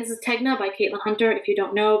 So again, this is Tegna by Caitlin Hunter, if you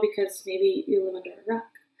don't know, because maybe you live under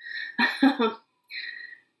a rock.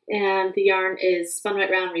 And the yarn is Spun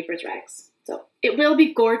Right Round Reaper's Rags. So it will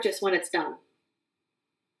be gorgeous when it's done.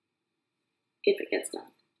 If it gets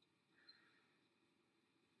done.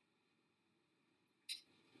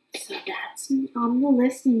 So that's on the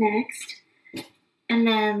list next. And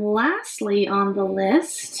then lastly on the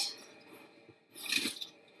list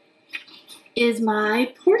is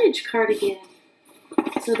my portage cardigan.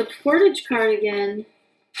 So the portage cardigan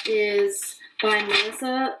is by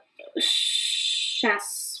Melissa Chasserie.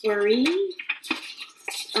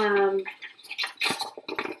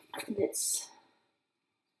 It's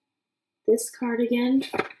this cardigan.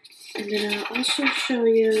 I'm gonna also show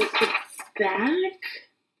you the back.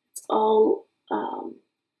 It's all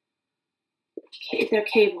they're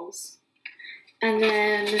cables, and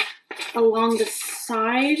then along the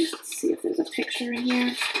side, let's see if there's a picture in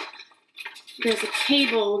here. There's a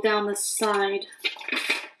cable down the side.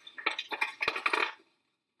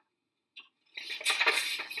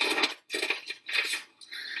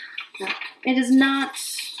 It is not,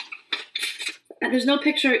 there's no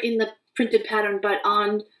picture in the printed pattern, but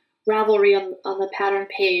on Ravelry on the pattern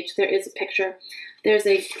page, there is a picture. There's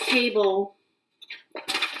a cable.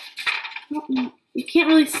 You can't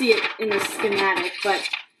really see it in the schematic, but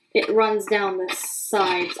it runs down the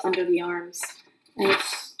sides under the arms. And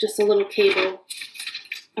it's just a little cable.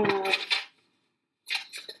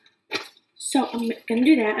 So I'm going to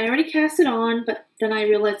do that. I already cast it on, but then I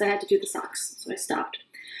realized I had to do the socks, so I stopped.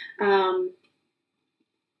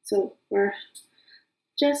 So we're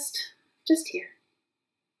just here.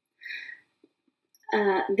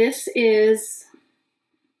 This is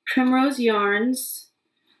Primrose Yarns,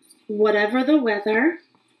 Whatever the Weather,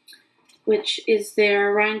 which is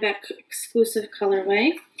their Rhinebeck exclusive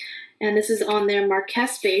colorway. And this is on their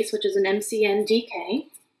Marquess base, which is an MCN DK.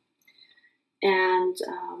 And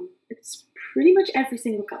it's pretty much every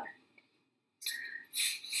single color.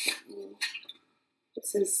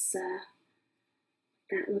 This is what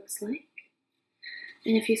that looks like.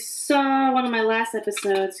 And if you saw one of my last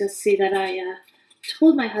episodes, you'll see that I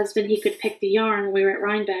told my husband he could pick the yarn when we were at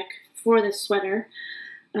Rhinebeck for this sweater,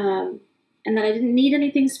 and that I didn't need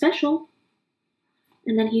anything special.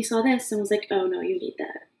 And then he saw this and was like, oh no, you need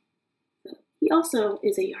that. So he also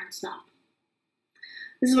is a yarn snob.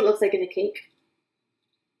 This is what it looks like in a cake.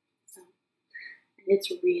 So, and it's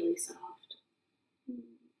really soft.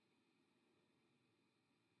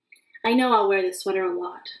 I know I'll wear this sweater a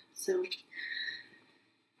lot, so.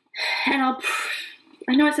 And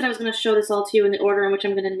I know I said I was going to show this all to you in the order in which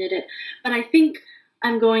I'm going to knit it, but I think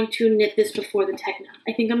I'm going to knit this before the Tegna.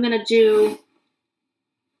 I think I'm going to do,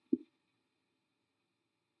 you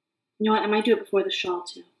know what, I might do it before the shawl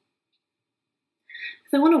too.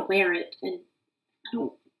 Because I want to wear it, and I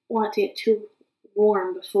don't want it to get too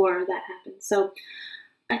warm before that happens. So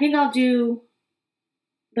I think I'll do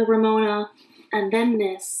the Ramona, and then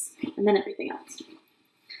this, and then everything else.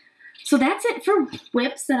 So that's it for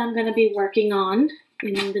whips that I'm going to be working on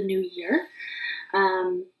in the new year.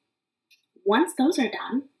 Once those are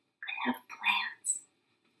done, I have plans.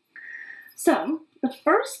 So the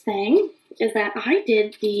first thing is that I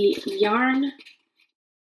did the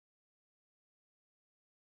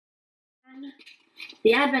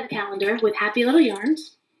the advent calendar with Happy Little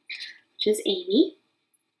Yarns, which is Amy.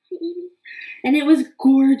 Hi, Amy. And it was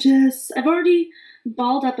gorgeous. I've already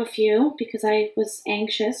balled up a few because I was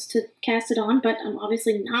anxious to cast it on, but I'm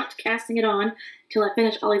obviously not casting it on till I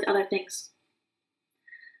finish all these other things.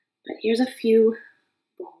 But here's a few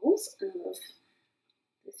balls of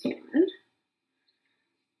this yarn.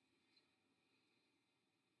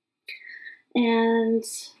 And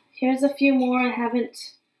here's a few more I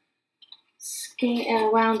haven't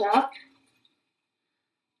wound up.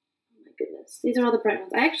 Oh my goodness. this. These are all the bright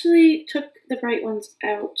ones. I actually took the bright ones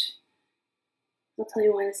out. I'll tell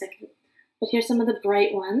you why in a second. But here's some of the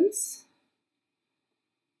bright ones.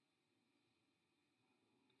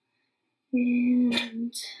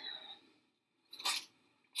 And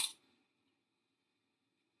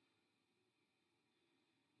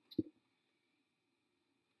a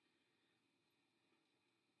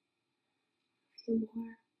few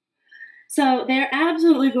more. So they're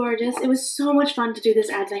absolutely gorgeous. It was so much fun to do this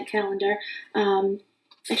advent calendar. I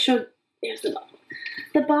showed, there's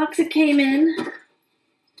the box it came in.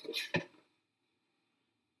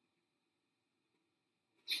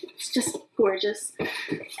 It's just gorgeous.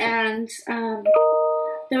 And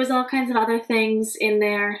there was all kinds of other things in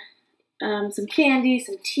there. Some candy,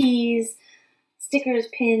 some teas, stickers,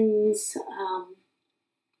 pins,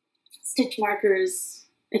 stitch markers,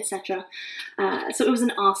 etc. So it was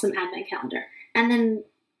an awesome advent calendar. And then,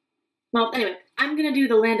 well, anyway, I'm going to do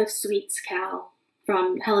the Land of Sweets Cal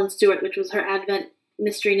from Helen Stewart, which was her advent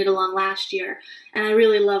mystery knit along last year. And I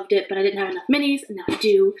really loved it, but I didn't have enough minis, and now I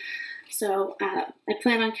do. So I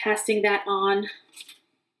plan on casting that on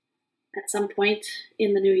at some point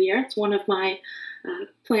in the new year. It's one of my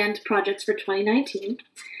planned projects for 2019.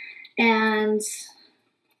 And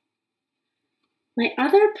my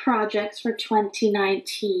other projects for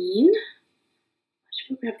 2019, I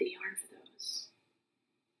should grab the yarn for those.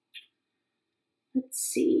 Let's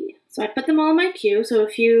see. So I put them all in my queue. So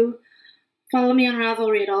if you follow me on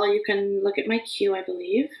Ravelry at all, you can look at my queue, I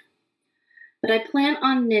believe. But I plan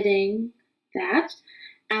on knitting that.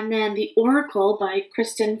 And then the Oracle by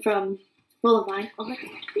Kristen from Willowvine. Oh my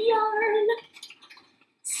god, the yarn!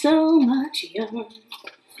 So much yarn.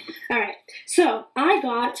 Alright, so I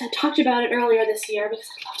talked about it earlier this year because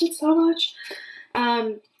I loved it so much.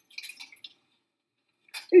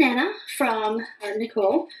 Nana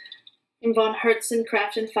Nicole from Von Herzen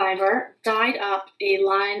Craft and Fiber dyed up a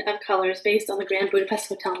line of colors based on the Grand Budapest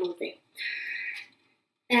Hotel movie.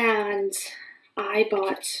 And I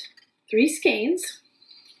bought 3 skeins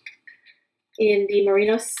in the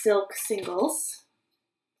Merino Silk Singles.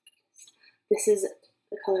 This is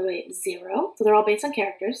the colorway 0. So they're all based on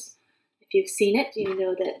characters. If you've seen it, you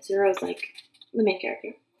know that 0 is like the main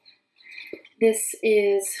character. This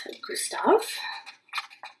is Gustav.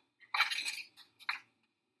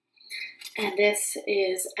 And this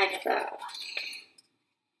is Agatha.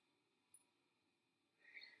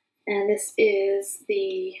 And this is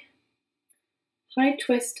the High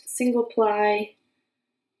Twist Single Ply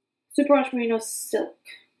Superwash Merino Silk.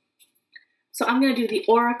 So I'm going to do the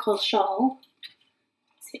Oracle shawl.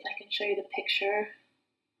 Let's see if I can show you the picture.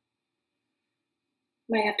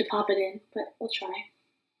 Might have to pop it in, but we'll try.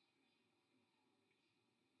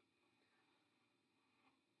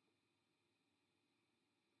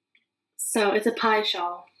 So it's a pie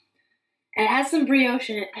shawl. And it has some brioche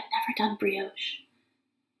in it. I've never done brioche.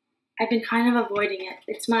 I've been kind of avoiding it.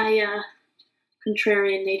 It's my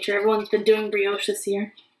contrarian nature. Everyone's been doing brioche this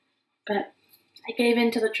year. But I gave in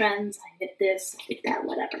to the trends. I knit this, I did that,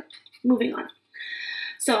 whatever. Moving on.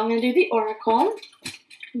 So I'm going to do the Oracle.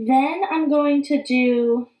 Then I'm going to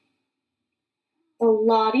do the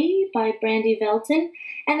Lottie by Brandy Velton.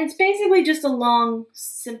 And it's basically just a long,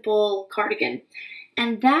 simple cardigan.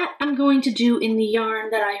 And that I'm going to do in the yarn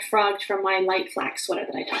that I frogged from my light flax sweater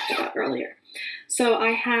that I talked about earlier. So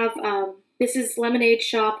I have, this is Lemonade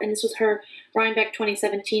Shop, and this was her Rhinebeck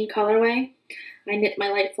 2017 colorway. I knit my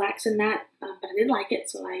light flax in that, but I didn't like it,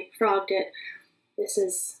 so I frogged it. This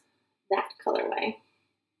is that colorway.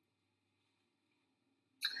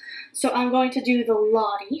 So I'm going to do the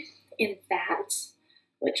Lottie in that,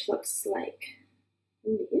 which looks like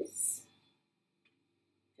this.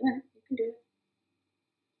 Come on, you can do it.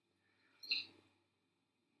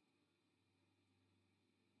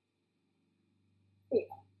 There you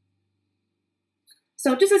go.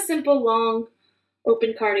 So just a simple, long,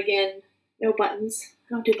 open cardigan, no buttons.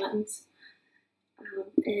 I don't do buttons.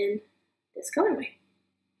 In this colorway.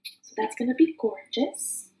 So that's going to be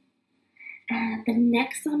gorgeous. And the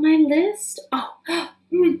next on my list, I'll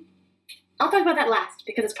talk about that last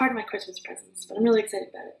because it's part of my Christmas presents, but I'm really excited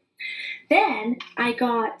about it. Then I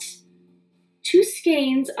got 2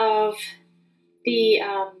 skeins of the,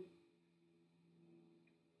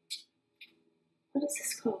 what is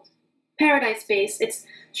this called? Paradise Base. It's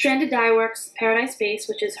Stranded Dye Works Paradise Base,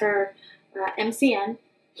 which is her MCN.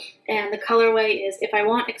 And the colorway is If I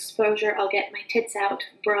Want Exposure, I'll Get My Tits Out,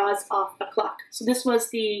 Bras Off a Clock. So this was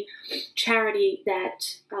the charity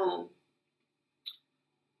that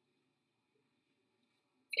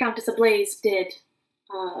Countess Ablaze did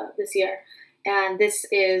this year. And this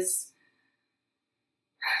is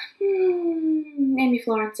Amy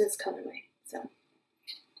Florence's colorway. So,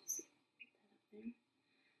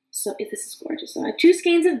 so this is gorgeous. So I have 2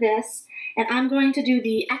 skeins of this, and I'm going to do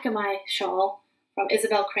the Akamai shawl from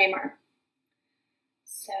Isabel Kramer.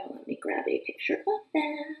 So let me grab a picture of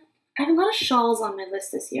that. I have a lot of shawls on my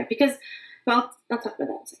list this year because, well, I'll talk about that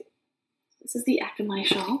in a second. This is the Akamai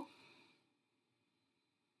shawl.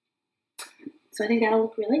 So I think that'll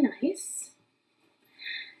look really nice.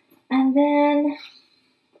 And then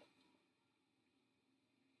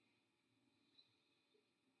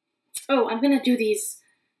I'm going to do these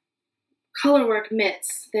colorwork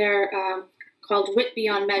mitts. They're called Wit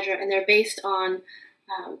Beyond Measure, and they're based on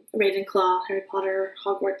Ravenclaw, Harry Potter,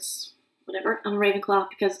 Hogwarts, whatever. I'm a Ravenclaw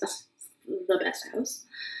because that's the best house.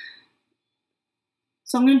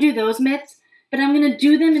 So I'm going to do those mitts, but I'm going to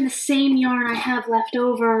do them in the same yarn I have left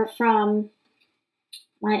over from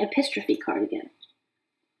my epistrophe cardigan.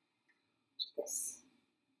 This.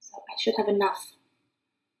 So I should have enough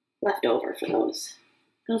left over for those.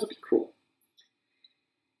 Those will be cool.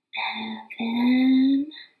 And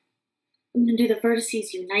then I'm going to do the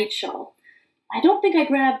Vertices Unite shawl. I don't think I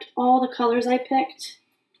grabbed all the colors I picked,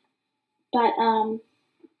 but I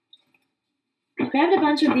grabbed a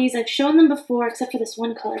bunch of these. I've shown them before, except for this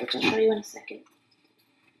one color, which I'll show you in a second.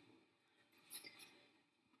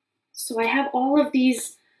 So I have all of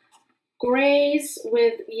these grays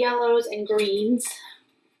with yellows and greens.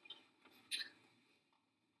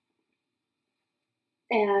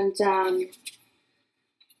 And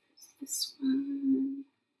this one,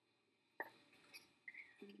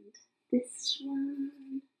 and this one,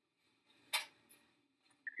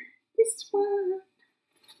 this one,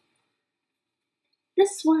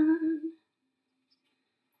 this one, and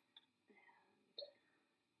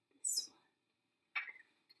this one,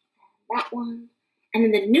 and that one. And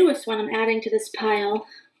then the newest one I'm adding to this pile,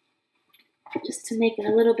 just to make it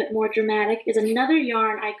a little bit more dramatic, is another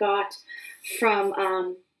yarn I got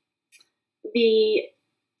from the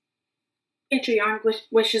Get Your Yarn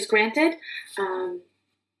Wishes Granted.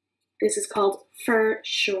 This is called Fur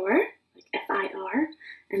Shore, like F-I-R,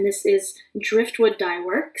 and this is Driftwood Dye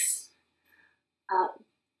Works.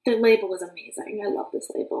 The label is amazing. I love this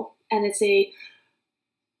label. And it's a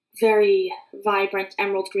very vibrant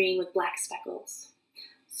emerald green with black speckles.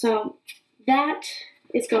 So that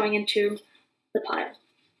is going into the pile.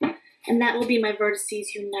 And that will be my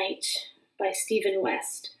Vertices Unite by Stephen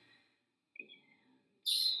West. And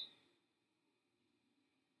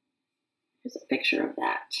here's a picture of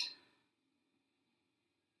that.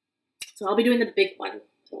 So I'll be doing the big one.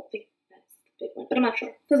 So I think that's the big one, but I'm not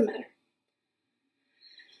sure. Doesn't matter.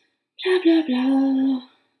 Blah, blah, blah.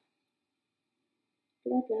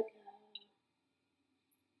 Blah, blah, blah.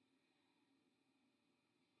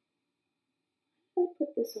 I'll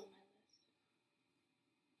put this on my list.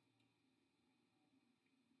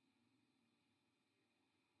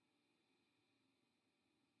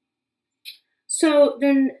 So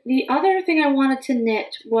then the other thing I wanted to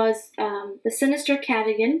knit was the Sinister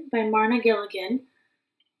Cardigan by Marna Gilligan.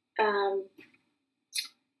 And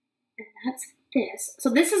that's this. So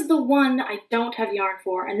this is the one I don't have yarn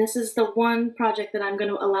for, and this is the one project that I'm going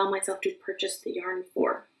to allow myself to purchase the yarn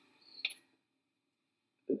for.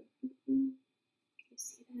 Can you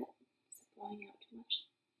see that? Is it blowing out too much?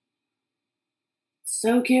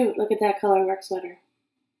 So cute. Look at that colorwork sweater.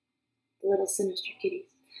 The little sinister kitties.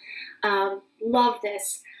 Love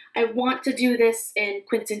this. I want to do this in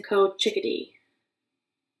Quince & Co. Chickadee.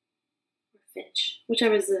 Or Finch.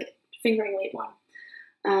 Whichever is the fingering weight one.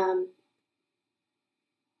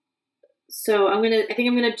 So I think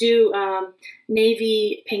I'm gonna do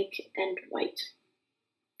navy, pink, and white.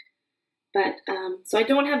 But so I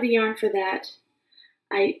don't have the yarn for that.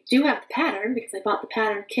 I do have the pattern because I bought the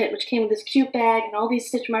pattern kit, which came with this cute bag and all these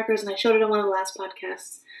stitch markers, and I showed it on one of the last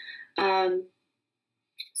podcasts.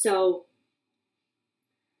 So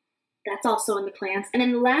that's also in the plans. And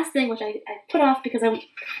then the last thing, which I put off because it's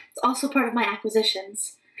also part of my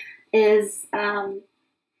acquisitions, is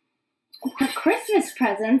for Christmas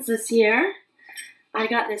presents this year, I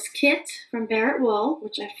got this kit from Barrett Wool,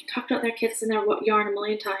 which I've talked about their kits and their yarn a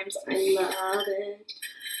million times. I love it.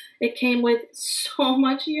 It came with so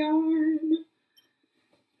much yarn.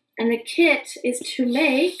 And the kit is to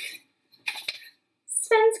make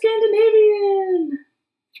Sven Scandinavian.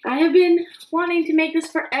 I have been wanting to make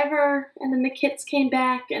this forever, and then the kits came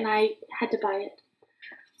back and I had to buy it.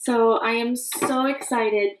 So I am so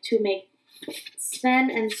excited to make Sven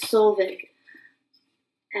and Solvig.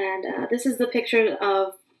 And this is the picture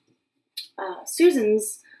of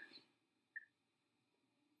Susan's,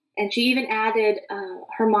 and she even added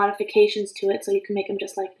her modifications to it so you can make them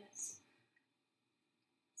just like this.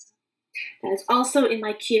 That is also in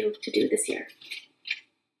my queue to do this year.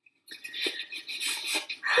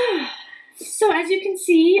 So as you can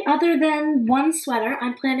see, other than one sweater,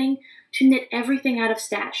 I'm planning to knit everything out of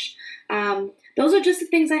stash. Those are just the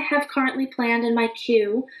things I have currently planned in my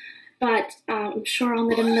queue, but I'm sure I'll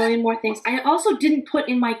knit a million more things. I also didn't put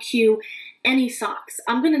in my queue any socks.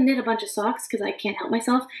 I'm going to knit a bunch of socks because I can't help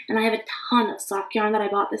myself, and I have a ton of sock yarn that I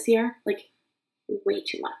bought this year, like way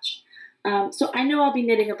too much. So I know I'll be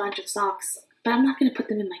knitting a bunch of socks, but I'm not going to put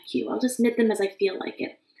them in my queue. I'll just knit them as I feel like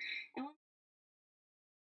it.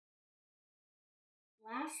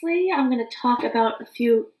 Lastly, I'm going to talk about a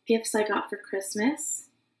few gifts I got for Christmas,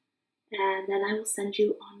 and then I will send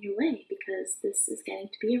you on your way because this is getting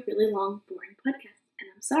to be a really long, boring podcast, and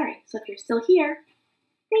I'm sorry. So if you're still here,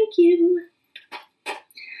 thank you.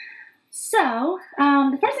 So,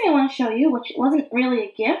 the first thing I want to show you, which wasn't really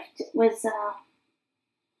a gift, was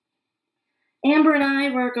Amber and I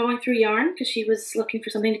were going through yarn because she was looking for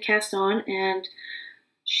something to cast on, and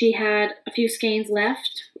she had a few skeins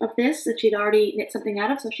left of this that she'd already knit something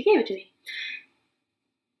out of, so she gave it to me.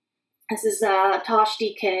 This is Tosh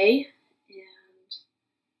DK, and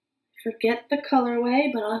I forget the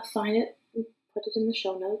colorway, but I'll find it and put it in the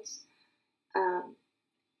show notes.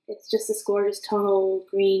 It's just this gorgeous tonal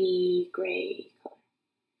greeny gray color.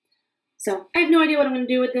 So I have no idea what I'm going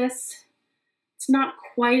to do with this. It's not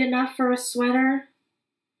quite enough for a sweater.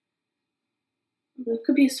 It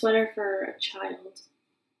could be a sweater for a child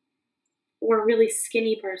or a really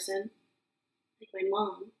skinny person, like my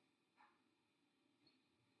mom.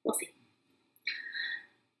 We'll see.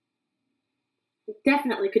 I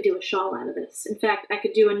definitely could do a shawl out of this. In fact, I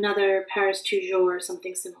could do another Paris Toujours or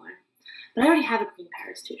something similar. But I already have a green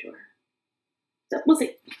Paris Toujours. So we'll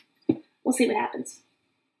see. We'll see what happens.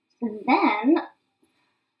 And then,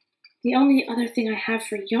 the only other thing I have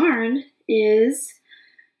for yarn is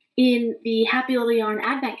in the Happy Little Yarn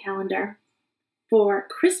Advent Calendar. For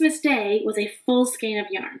Christmas Day was a full skein of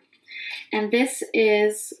yarn. And this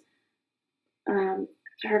is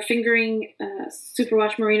her fingering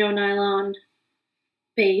superwash merino nylon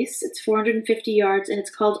base. It's 450 yards and it's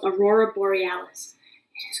called Aurora Borealis.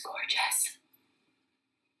 It is gorgeous.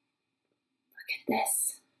 Look at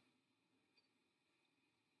this.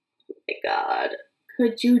 Oh my God.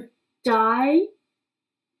 Could you die?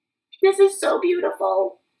 This is so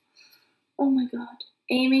beautiful. Oh my God.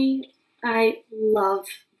 Amy, I love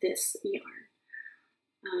this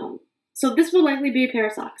yarn. So this will likely be a pair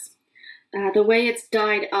of socks. The way it's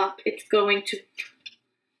dyed up, it's going to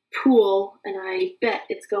pool, and I bet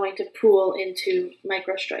it's going to pool into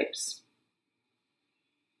micro stripes,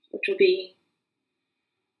 which will be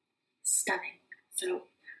stunning. So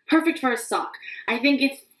perfect for a sock. I think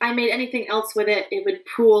if I made anything else with it, it would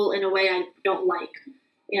pool in a way I don't like.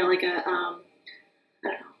 You know, like a, I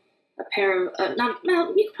don't know, a pair of,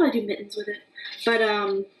 well, you could probably do mittens with it, but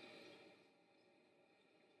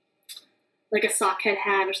like a sock head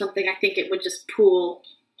hat or something, I think it would just pool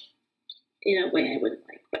in a way I wouldn't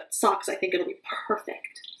like. But socks, I think it'll be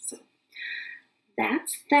perfect. So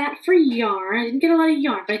that's that for yarn. I didn't get a lot of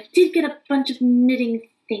yarn, but I did get a bunch of knitting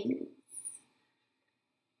things.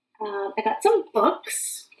 I got some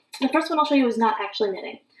books. The first one I'll show you is not actually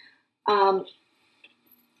knitting. I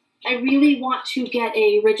really want to get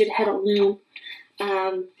a rigid heddle loom.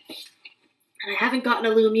 And I haven't gotten a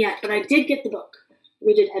loom yet, but I did get the book,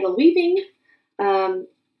 Rigid Heddle Weaving.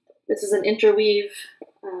 This is an interweave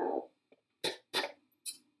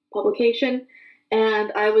publication,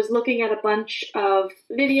 and I was looking at a bunch of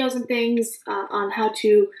videos and things on how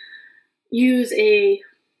to use a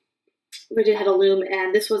rigid heddle loom,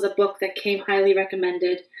 and this was a book that came highly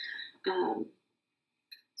recommended.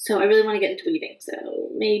 So I really want to get into weaving, so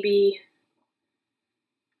maybe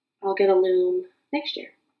I'll get a loom next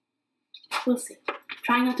year. We'll see. I'm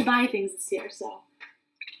trying not to buy things this year, so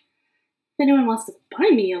if anyone wants to buy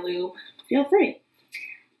me a loom, feel free.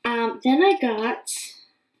 Then I got,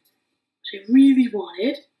 which I really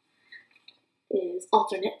wanted, is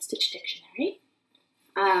Alternate Stitch Dictionary.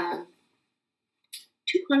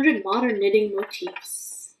 200 Modern Knitting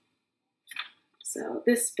Motifs. So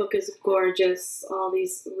this book is gorgeous. All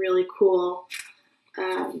these really cool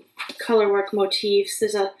colorwork motifs.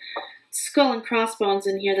 There's a skull and crossbones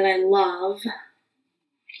in here that I love.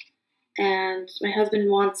 And my husband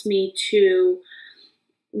wants me to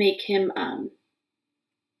make him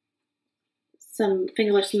some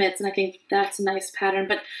fingerless mitts, and I think that's a nice pattern.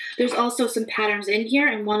 But there's also some patterns in here,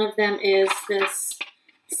 and one of them is this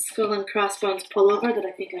skull and crossbones pullover that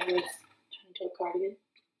I think I would turn into a cardigan.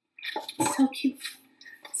 It's so cute.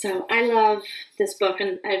 So I love this book,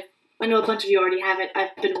 and I know a bunch of you already have it.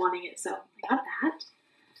 I've been wanting it, so I got that.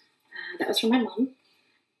 That was from my mom.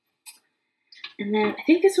 And then I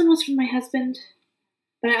think this one was from my husband.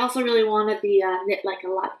 But I also really wanted the Knit Like a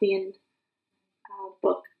Latvian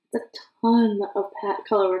book. It's a ton of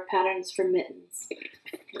colorwork patterns for mittens.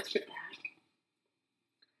 That's for that.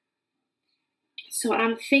 So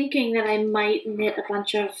I'm thinking that I might knit a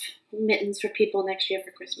bunch of mittens for people next year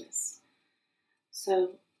for Christmas.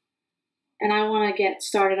 So, and I want to get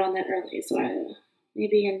started on that early. So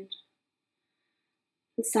maybe in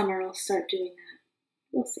the summer I'll start doing that.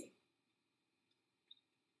 We'll see.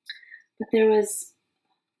 But there was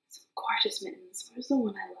some gorgeous mittens. Where's the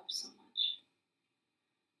one I love so much?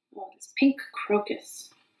 Oh, this pink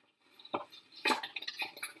crocus.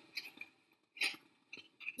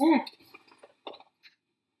 Yeah.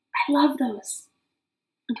 I love those.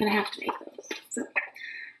 I'm going to have to make those. So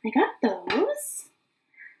I got those.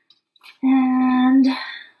 And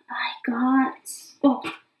I got, oh,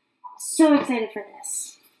 I'm so excited for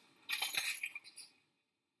this.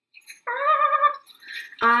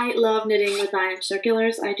 I love knitting with 9-inch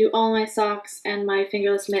circulars. I do all my socks and my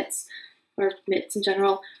fingerless mitts, or mitts in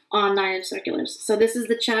general, on 9-inch circulars. So this is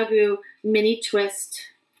the Chowgu mini twist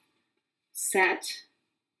set.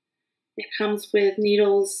 It comes with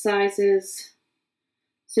needles sizes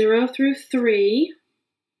 0 through 3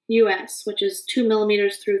 US, which is 2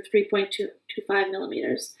 millimeters through 3.25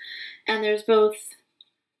 millimeters. And there's both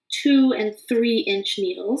 2 and 3-inch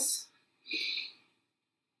needles.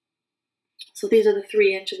 So these are the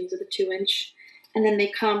 3-inch and these are the 2-inch. And then they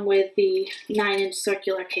come with the 9-inch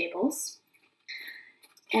circular cables.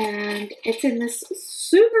 And it's in this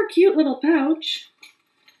super cute little pouch.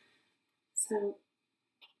 So,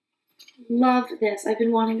 love this. I've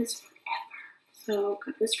been wanting this forever. So,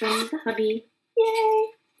 got this from the hubby. Yay!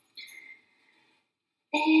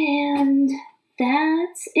 And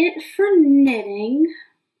that's it for knitting.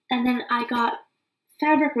 And then I got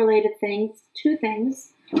fabric-related things, 2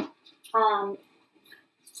 things.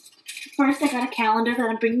 First, I got a calendar that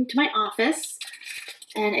I'm bringing to my office,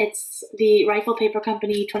 and it's the Rifle Paper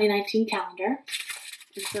Company 2019 calendar.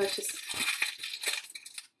 And so it's just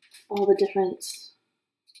all the different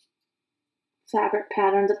fabric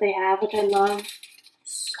patterns that they have, which I love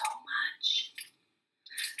so much.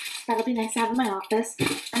 That'll be nice to have in my office.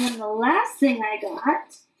 And then the last thing I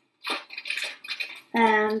got,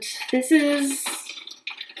 and this is,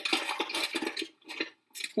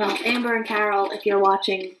 well, Amber and Carol, if you're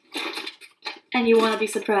watching and you want to be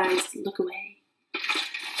surprised, look away.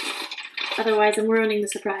 Otherwise, I'm ruining the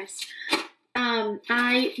surprise.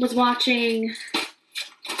 I was watching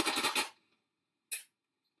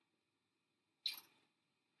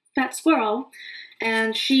Fat Squirrel,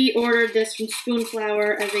 and she ordered this from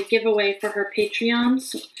Spoonflower as a giveaway for her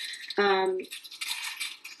Patreons. And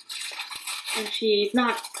she's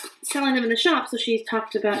not selling them in the shop, so she's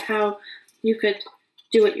talked about how you could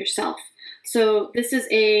do it yourself. So this is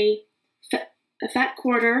a fat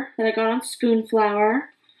quarter that I got on Spoonflower.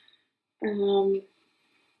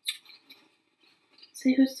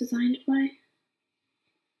 Say who's designed by?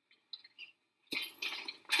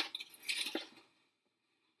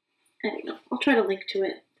 I don't know. I'll try to link to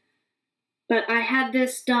it. But I had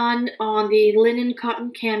this done on the linen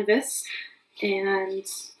cotton canvas, and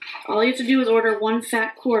all you have to do is order 1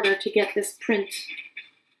 fat quarter to get this print,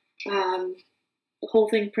 the whole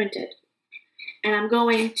thing printed. And I'm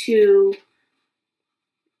going to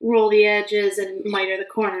roll the edges and miter the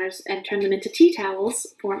corners and turn them into tea towels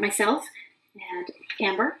for myself and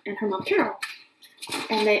Amber and her mom Carol.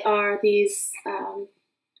 And they are these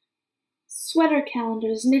sweater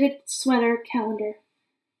calendars, knitted sweater calendar.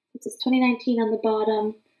 It says 2019 on the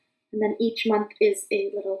bottom, and then each month is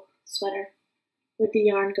a little sweater with the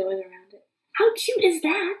yarn going around it. How cute is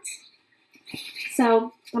that?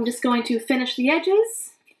 So I'm just going to finish the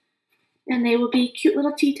edges, and they will be cute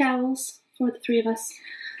little tea towels for the 3 of us.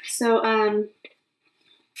 So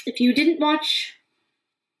if you didn't watch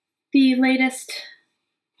the latest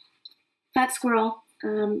Fat Squirrel,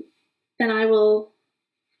 then I will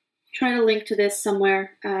try to link to this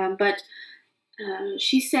somewhere. But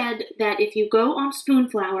she said that if you go on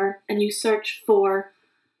Spoonflower and you search for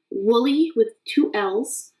Woolly with 2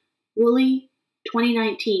 L's, Woolly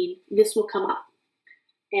 2019, this will come up.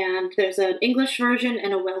 And there's an English version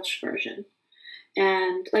and a Welsh version.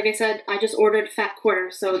 And like I said, I just ordered fat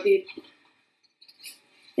quarter, so the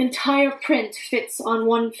entire print fits on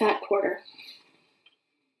 1 fat quarter.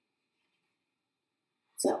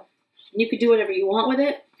 So you could do whatever you want with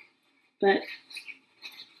it, but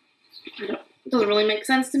it doesn't really make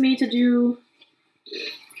sense to me to do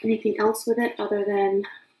anything else with it other than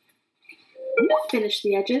finish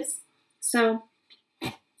the edges. So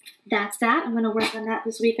that's that. I'm going to work on that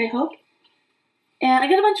this week, I hope. And I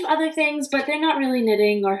got a bunch of other things, but they're not really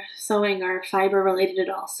knitting or sewing or fiber related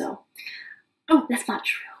at all, so. Oh, that's not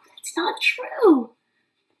true. That's not true.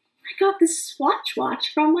 I got this swatch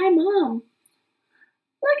watch from my mom.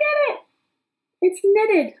 Look at it. It's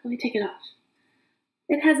knitted. Let me take it off.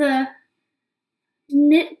 It has a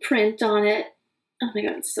knit print on it. Oh my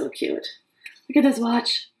god, it's so cute. Look at this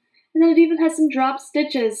watch. And then it even has some drop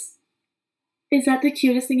stitches. Is that the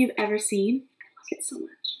cutest thing you've ever seen? I love it so much.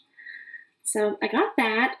 So I got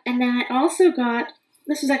that, and then I also got,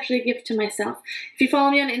 this was actually a gift to myself. If you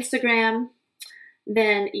follow me on Instagram,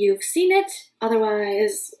 then you've seen it.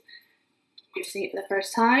 Otherwise, you're seeing it for the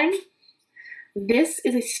first time. This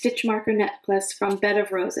is a stitch marker necklace from Bed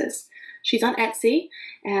of Roses. She's on Etsy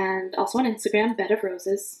and also on Instagram, Bed of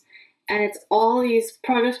Roses. And it's all these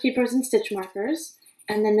progress keepers and stitch markers.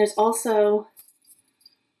 And then there's also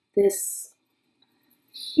this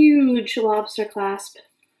huge lobster clasp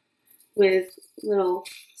with little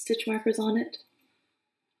stitch markers on it.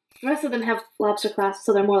 The rest of them have lobster clasps,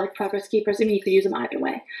 so they're more like progress keepers. I mean, you could use them either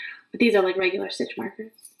way. But these are like regular stitch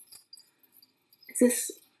markers. Is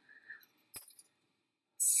this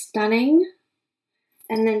stunning?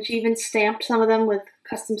 And then she even stamped some of them with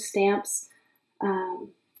custom stamps.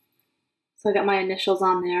 So I got my initials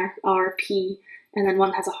on there, RP, and then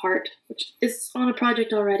one has a heart, which is on a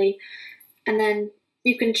project already. And then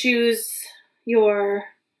you can choose your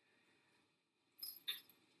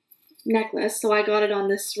necklace. So I got it on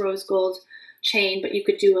this rose gold chain, but you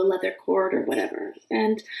could do a leather cord or whatever.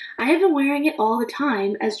 And I have been wearing it all the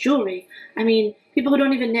time as jewelry. I mean, people who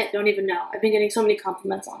don't even knit don't even know. I've been getting so many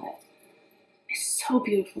compliments on it. It's so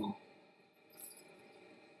beautiful.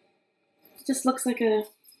 It just looks like a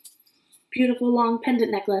beautiful long pendant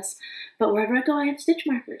necklace, but wherever I go I have stitch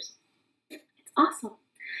markers. It's awesome.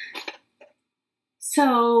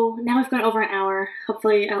 So now we've gone over an hour.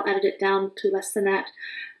 Hopefully I'll edit it down to less than that.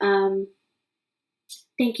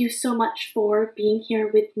 Thank you so much for being here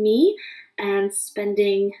with me and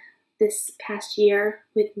spending this past year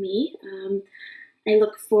with me. I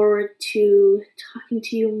look forward to talking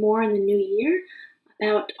to you more in the new year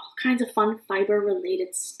about all kinds of fun fiber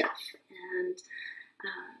related stuff. And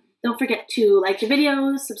don't forget to like the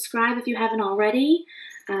videos, subscribe if you haven't already.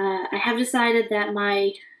 I have decided that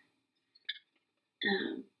my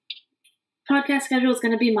podcast schedule is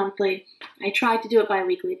going to be monthly. I tried to do it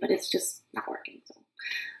bi-weekly, but it's just not working. So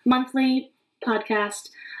monthly podcast.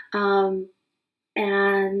 And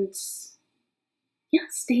yeah,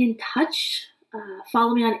 stay in touch.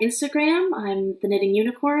 Follow me on Instagram. I'm the Knitting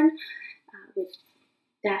Unicorn with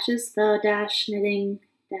dashes, the dash knitting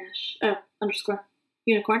dash underscore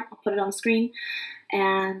unicorn. I'll put it on the screen.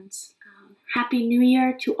 And Happy New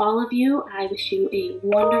Year to all of you. I wish you a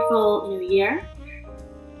wonderful new year.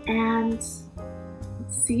 And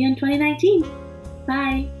see you in 2019.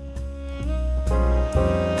 Bye.